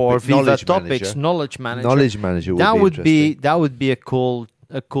for Viva Knowledge Topics, Manager. Knowledge Manager. Knowledge Manager would that be would be interesting. that would be a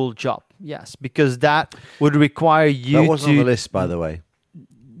cool job. Yes, because that would require you That wasn't to on the list, by the way.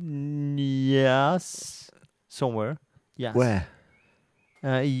 Yes, somewhere. Yes. Where?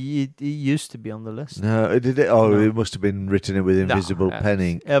 It used to be on the list. No, did it? Oh, No. it must have been written in with invisible pen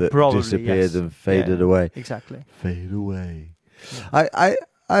ink that probably, disappeared yes. and faded Yeah, away. Exactly. Fade away. Yeah.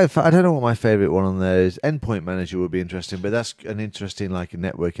 I don't know what my favourite one on there is. Endpoint Manager would be interesting, but that's an interesting, like a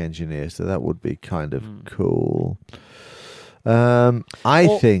network engineer, so that would be kind of cool.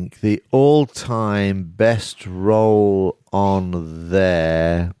 I think the all-time best roll on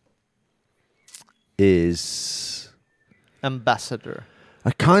there is Ambassador.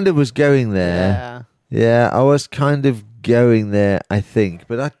 I kind of was going there. Yeah, I was kind of going there, I think.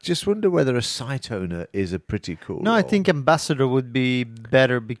 But I just wonder whether a site owner is a pretty cool No, I role. think ambassador would be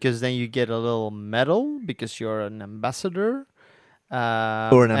better because then you get a little medal because you're an ambassador.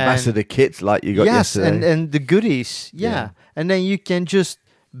 Or an ambassador kit like you got yesterday. Yes, and the goodies. Yeah. And then you can just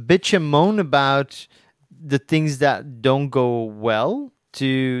bitch and moan about the things that don't go well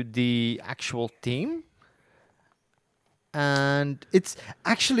to the actual team. And it's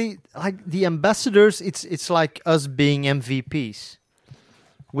actually like the ambassadors, it's like us being MVPs.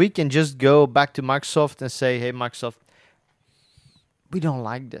 We can just go back to Microsoft and say, hey, Microsoft, we don't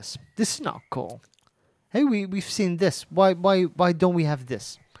like this. This is not cool. Hey, we've seen this. Why don't we have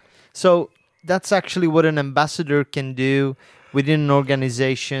this? So that's actually what an ambassador can do within an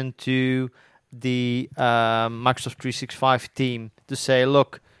organization to the Microsoft 365 team to say,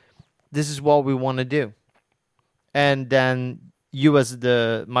 look, this is what we want to do. And then you as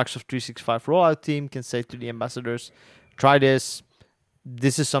the Microsoft 365 rollout team can say to the ambassadors, try this.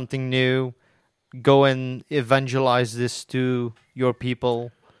 This is something new. Go and evangelize this to your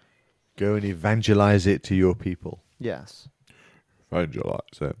people. Go and evangelize it to your people. Yes.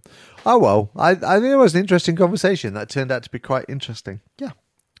 Evangelize it. Oh, well, I think it was an interesting conversation. That turned out to be quite interesting. Yeah.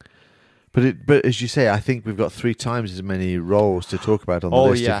 But as you say, I think we've got 3 times as many roles to talk about on the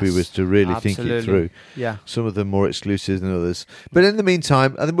list if we was to really think it through. Yeah. Some of them more exclusive than others. But in the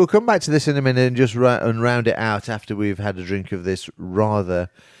meantime, I think we'll come back to this in a minute and just round it out after we've had a drink of this rather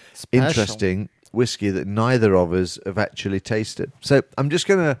interesting whiskey that neither of us have actually tasted. So I'm just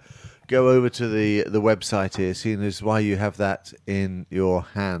going to go over to the website here, seeing as why you have that in your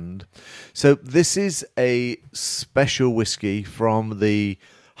hand. So this is a special whiskey from the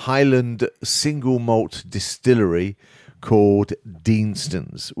Highland single malt distillery called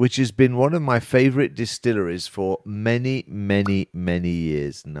Deanston's, which has been one of my favourite distilleries for many, many, many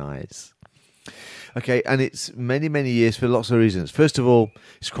years. Nice. Okay, and it's many, many years for lots of reasons. First of all,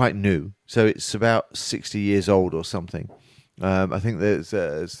 it's quite new, so it's about 60 years old or something. I think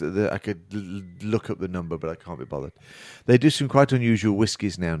I could look up the number, but I can't be bothered. They do some quite unusual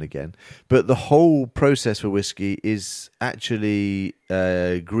whiskies now and again, but the whole process for whiskey is actually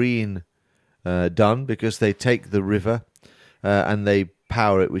green done because they take the river and they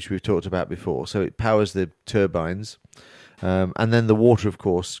power it, which we've talked about before. So it powers the turbines. And then the water, of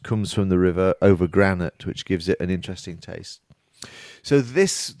course, comes from the river over granite, which gives it an interesting taste. So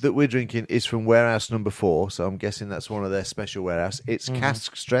this that we're drinking is from warehouse number 4. So I'm guessing that's one of their special warehouse. It's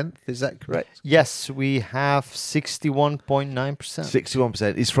cask strength. Is that correct? Yes, we have 61.9%.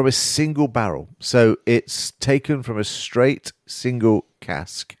 61%. It's from a single barrel. So it's taken from a straight single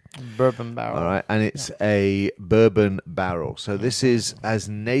cask. Bourbon barrel. All right. And it's a bourbon barrel. So this is as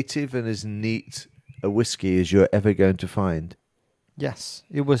native and as neat a whiskey as you're ever going to find. Yes.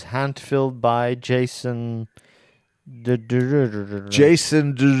 It was hand-filled by Jason...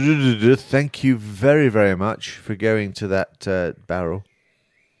 Jason, thank you very, very much for going to that barrel.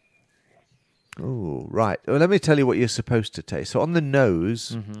 Oh, right. Well, let me tell you what you're supposed to taste. So on the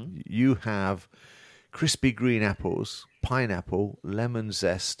nose, you have crispy green apples, pineapple, lemon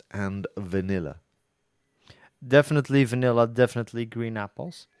zest, and vanilla. Definitely vanilla, definitely green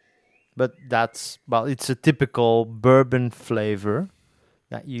apples. But it's a typical bourbon flavor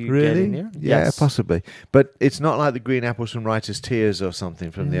that you get in here. Yeah, Yes. possibly. But it's not like the green apples from Writer's Tears or something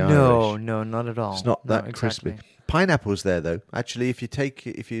from the Irish. No, not at all. It's not that crispy. Pineapple's there, though. Actually, if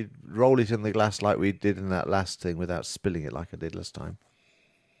you roll it in the glass like we did in that last thing without spilling it like I did last time,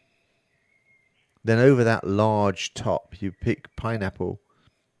 then over that large top, you pick pineapple.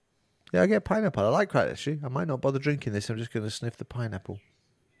 Yeah, I get pineapple. I like that, actually. I might not bother drinking this. I'm just going to sniff the pineapple.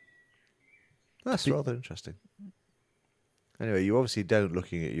 That's rather interesting. Anyway, you obviously don't,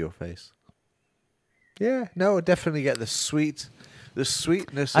 looking at your face. Yeah, no, I definitely get the sweetness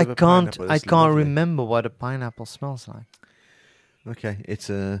of a pineapple. I can't remember what a pineapple smells like. Okay,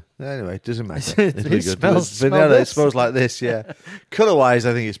 anyway, it doesn't matter. It really smells vanilla. It this. smells like this. Yeah, color-wise,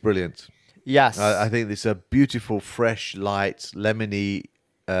 I think it's brilliant. Yes, I think it's a beautiful, fresh, light, lemony,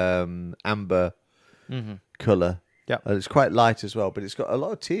 amber color. Yeah, it's quite light as well, but it's got a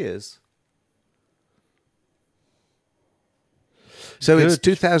lot of tears. So Good. it's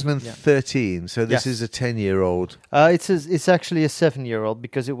 2013. So this Yes. is a 10-year-old. it's actually a 7-year-old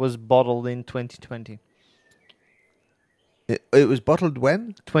because it was bottled in 2020. It was bottled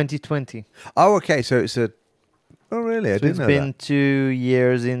when? 2020. Oh, okay. So it's a Oh, really? I So didn't it's know been that. 2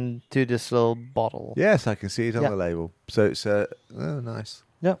 years into this little bottle. Yes, I can see it on Yeah. the label. So it's nice.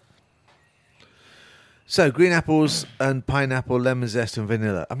 Yeah. So green apples and pineapple, lemon zest and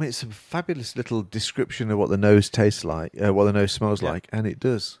vanilla. I mean, it's a fabulous little description of what the nose tastes like, what the nose smells Yeah. like, and it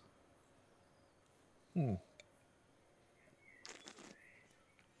does.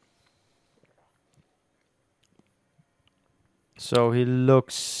 So he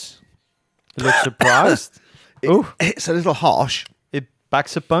looks surprised. It's a little harsh. It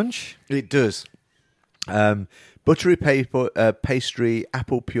packs a punch. It does. Buttery pastry,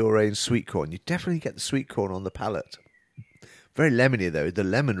 apple puree, and sweet corn. You definitely get the sweet corn on the palate. Very lemony, though. The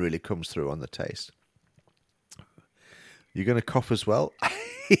lemon really comes through on the taste. You're going to cough as well?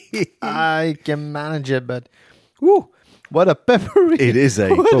 I can manage it, but woo, what a peppery! It is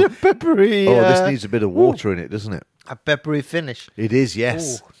a... what a peppery! Oh, this needs a bit of water in it, doesn't it? A peppery finish. It is,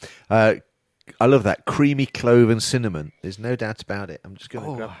 yes. I love that. Creamy clove and cinnamon. There's no doubt about it. I'm just going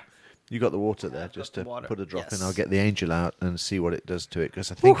to grab... You got the water there, just to water. put a drop in. Yes. I'll get the angel out and see what it does to it, because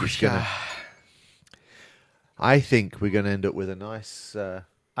I think it's going to... I think we're going to end up with a nice... There's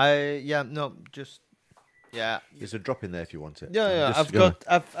a drop in there if you want it. Yeah.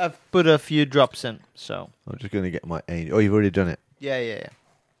 I've put a few drops in, so I'm just going to get my angel. Oh, you've already done it. yeah.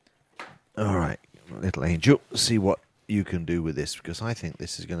 All right, little angel. See what you can do with this, because I think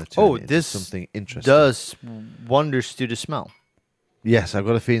this is going to turn into this something interesting. does wonders to the smell. Yes, I've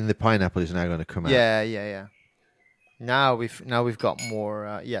got a feeling the pineapple is now going to come out. Yeah. Now we've got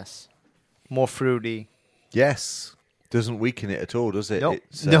more. More fruity. Yes, doesn't weaken it at all, does it? Nope.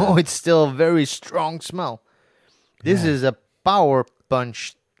 It's, It's still a very strong smell. This is a power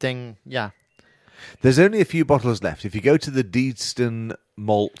punch thing. Yeah. There's only a few bottles left. If you go to the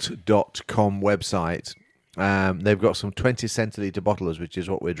deedstonmalt.com website, they've got some 20 centilitre bottlers, which is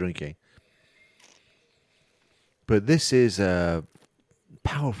what we're drinking. But this is a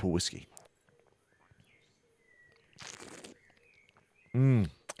powerful whiskey.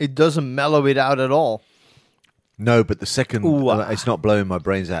 It doesn't mellow it out at all. No, but the second, it's not blowing my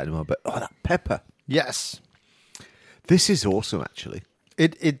brains out anymore. But that pepper. Yes. This is awesome, actually.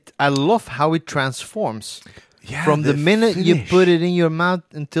 I love how it transforms. Yeah, From the minute you finish. put it in your mouth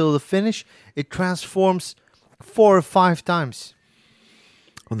until the finish, it transforms 4 or 5 times.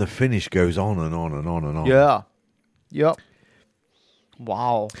 And the finish goes on and on and on and on. Yeah. Yep.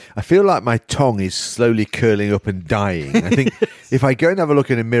 Wow. I feel like my tongue is slowly curling up and dying. I think if I go and have a look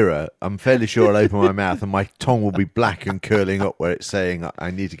in a mirror, I'm fairly sure I'll open my mouth and my tongue will be black and curling up where it's saying,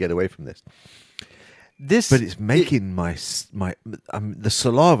 I need to get away from this. But it's making the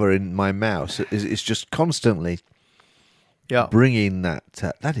saliva in my mouth is just constantly bringing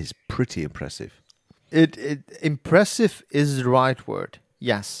that. That is pretty impressive. Impressive is the right word.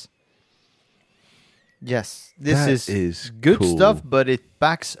 Yes. This is good cool stuff, but it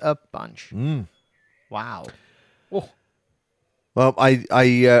backs up punch. Wow. Oh. Well,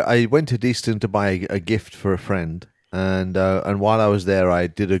 I went to Deaston to buy a gift for a friend, and while I was there, I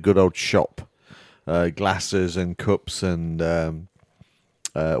did a good old shop. Glasses and cups and 1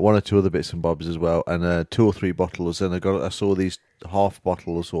 or 2 other bits and bobs as well, and 2 or 3 bottles. And I saw these half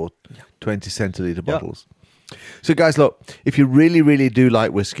bottles or 20 centilitre bottles. So, guys, look, if you really, really do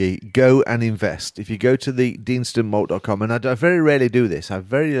like whiskey, go and invest. If you go to the deanstonmalt.com, and I very rarely do this, I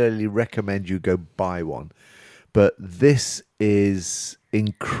very rarely recommend you go buy one, but this is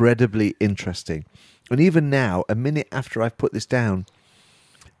incredibly interesting. And even now, a minute after I've put this down,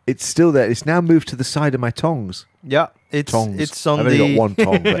 it's still there. It's now moved to the side of my tongs. Yeah, Tongs. it's on I've only got one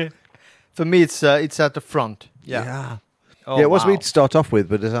tongue. But for me, it's at the front. Yeah. Oh, it was wow. me to start off with,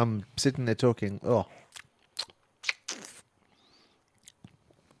 but as I'm sitting there talking,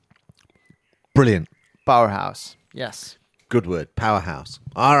 brilliant. Powerhouse. Yes. Good word. Powerhouse.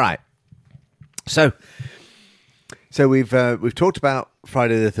 All right. So we've talked about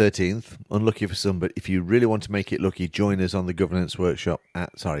Friday the 13th. Unlucky for some, but if you really want to make it lucky, join us on the governance workshop. I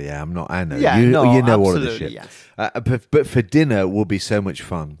know. Yeah, you know all of this absolutely, shit. yes. But for dinner will be so much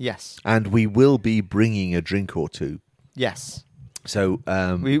fun. Yes. And we will be bringing a drink or two. Yes. So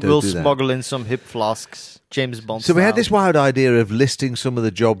we will smuggle in some hip flasks, James Bond. So we had style. this wild idea of listing some of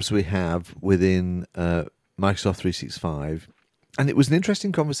the jobs we have within Microsoft 365, and it was an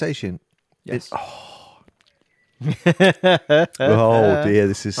interesting conversation. Yes. Oh dear,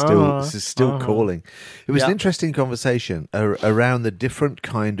 this is still calling. It was an interesting conversation around the different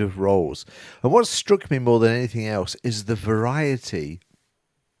kind of roles, and what struck me more than anything else is the variety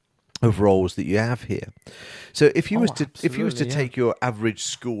of roles that you have here. So if you was to absolutely, yeah. take your average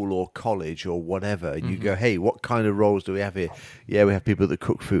school or college or whatever, you go, hey, what kind of roles do we have here? Yeah, we have people that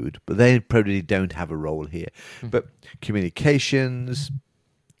cook food, but they probably don't have a role here. But communications,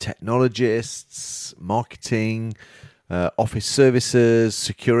 technologists, marketing, office services,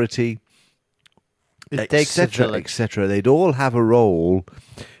 security, etc. They'd all have a role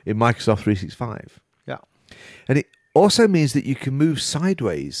in Microsoft 365. Yeah. And it also means that you can move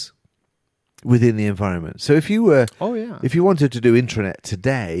sideways within the environment. So if you were, if you wanted to do intranet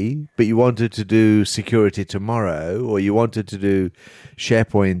today, but you wanted to do security tomorrow, or you wanted to do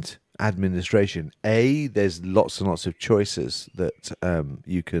SharePoint administration, there's lots and lots of choices that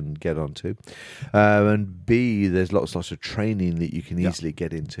you can get onto, and B, there's lots of training that you can easily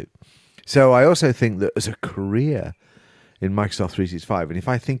get into. So I also think that as a career in Microsoft 365, and if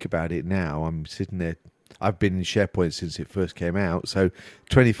I think about it now, I'm sitting there, I've been in SharePoint since it first came out, so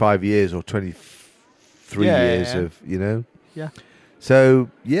 25 years or 23 years of, Yeah. So,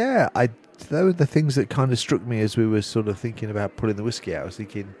 those were the things that kind of struck me as we were sort of thinking about pulling the whiskey out. I was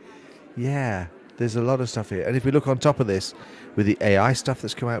thinking, there's a lot of stuff here. And if we look on top of this, with the AI stuff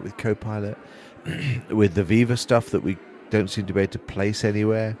that's come out with Copilot, with the Viva stuff that we don't seem to be able to place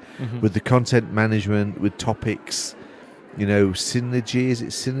anywhere, with the content management, with topics, Synergy, is it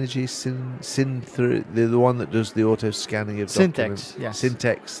Synergy? They're the one that does the auto scanning of documents. Syntax, yes.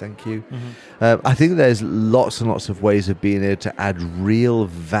 Syntax, thank you. I think there's lots and lots of ways of being able to add real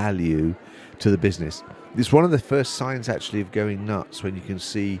value to the business. It's one of the first signs, actually, of going nuts when you can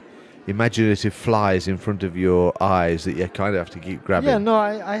see imaginative flies in front of your eyes that you kind of have to keep grabbing. Yeah, no,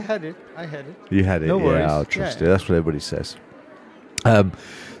 I had it. You had it? No worries. Yeah, I'll trust it. That's what everybody says.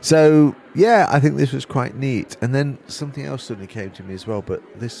 So, I think this was quite neat. And then something else suddenly came to me as well, but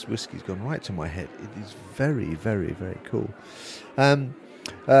this whiskey's gone right to my head. It is very, very, very cool.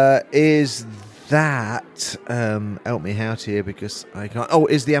 Is that, help me out here because I can't,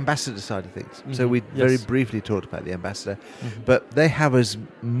 is the ambassador side of things. So we very briefly talked about the ambassador, but they have as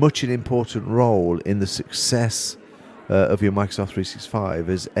much an important role in the success of your Microsoft 365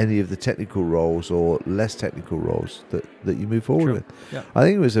 as any of the technical roles or less technical roles that you move forward with. Yeah. I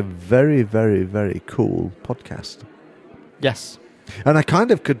think it was a very, very, very cool podcast. Yes. And I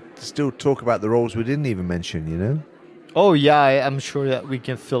kind of could still talk about the roles we didn't even mention, Oh, yeah, I'm sure that we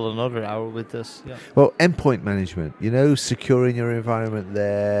can fill another hour with this. Yeah. Well, endpoint management, securing your environment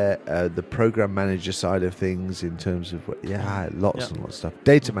there, the program manager side of things in terms of, lots and lots of stuff.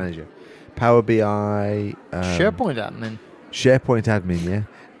 Data manager. Power BI, SharePoint admin. SharePoint admin, yeah.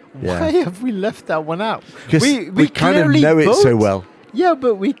 Why have we left that one out? Because we kind of know it so well. Yeah,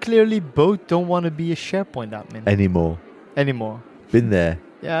 but we clearly both don't want to be a SharePoint admin anymore. Been there.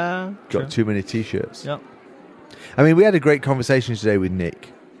 Yeah. Got too many T-shirts. Yeah. I mean, we had a great conversation today with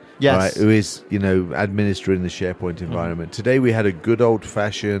Nick. Yes. Right, who is, administering the SharePoint environment. Today we had a good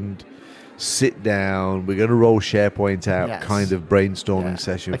old-fashioned sit down, we're going to roll SharePoint out kind of brainstorming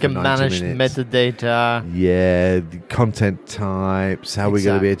session like for a 90 managed minutes. metadata. Yeah, the content types, how we're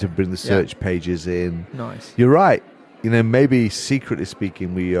going to be able to bring the search pages in. Nice. You're right. Maybe secretly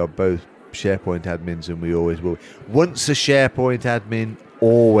speaking, we are both SharePoint admins and we always will. Once a SharePoint admin,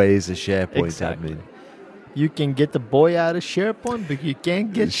 always a SharePoint admin. You can get the boy out of SharePoint, but you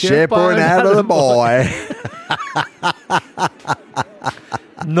can't get SharePoint out of the boy.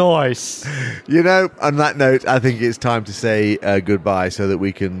 Nice. On that note, I think it's time to say goodbye so that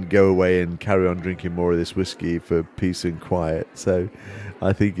we can go away and carry on drinking more of this whiskey for peace and quiet. So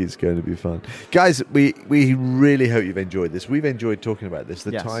I think it's going to be fun. Guys, we really hope you've enjoyed this. We've enjoyed talking about this.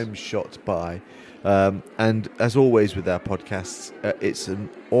 The time shot by. And as always with our podcasts, it's an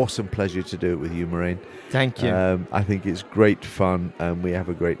awesome pleasure to do it with you, Marijn. Thank you. I think it's great fun and we have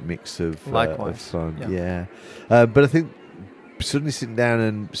a great mix of fun. Yeah. But I think suddenly sitting down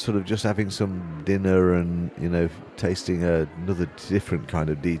and sort of just having some dinner and tasting another different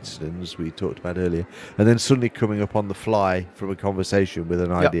kind of Deanston as we talked about earlier, and then suddenly coming up on the fly from a conversation with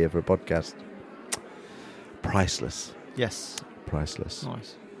an idea for a podcast, priceless. Yes. Priceless.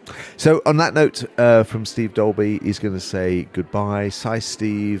 Nice. So on that note, from Steve Dolby, he's going to say goodbye.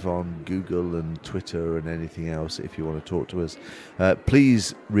 Steve on Google and Twitter and anything else if you want to talk to us.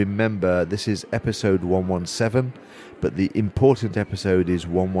 Please remember, this is episode 117, but the important episode is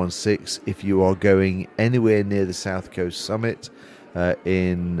 116. If you are going anywhere near the South Coast Summit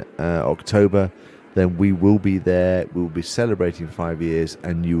in October, then we will be there. We will be celebrating 5 years,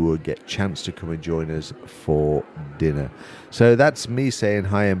 and you will get a chance to come and join us for dinner. So that's me saying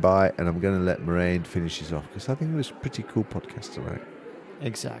hi and bye, and I'm going to let Marijn finish this off because I think it was a pretty cool podcast tonight.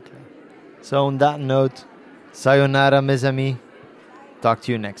 Exactly. So on that note, sayonara, mes amis. Talk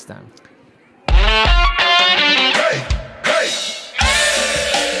to you next time.